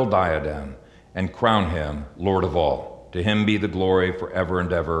royal diadem and crown him Lord of all. To him be the glory forever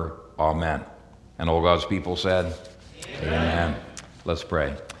and ever. Amen. And all God's people said, Amen. Let's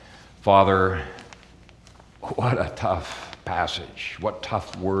pray. Father, what a tough passage. What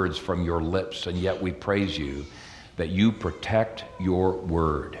tough words from your lips. And yet we praise you that you protect your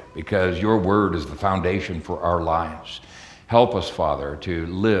word, because your word is the foundation for our lives. Help us, Father, to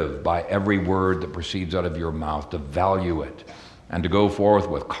live by every word that proceeds out of your mouth, to value it, and to go forth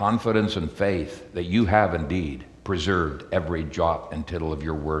with confidence and faith that you have indeed preserved every jot and tittle of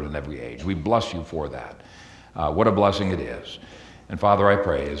your word in every age. We bless you for that. What a blessing it is. And Father, I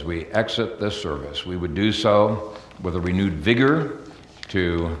pray as we exit this service, we would do so with a renewed vigor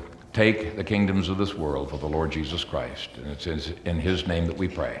to take the kingdoms of this world for the Lord Jesus Christ. And it's in his name that we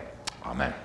pray. Amen.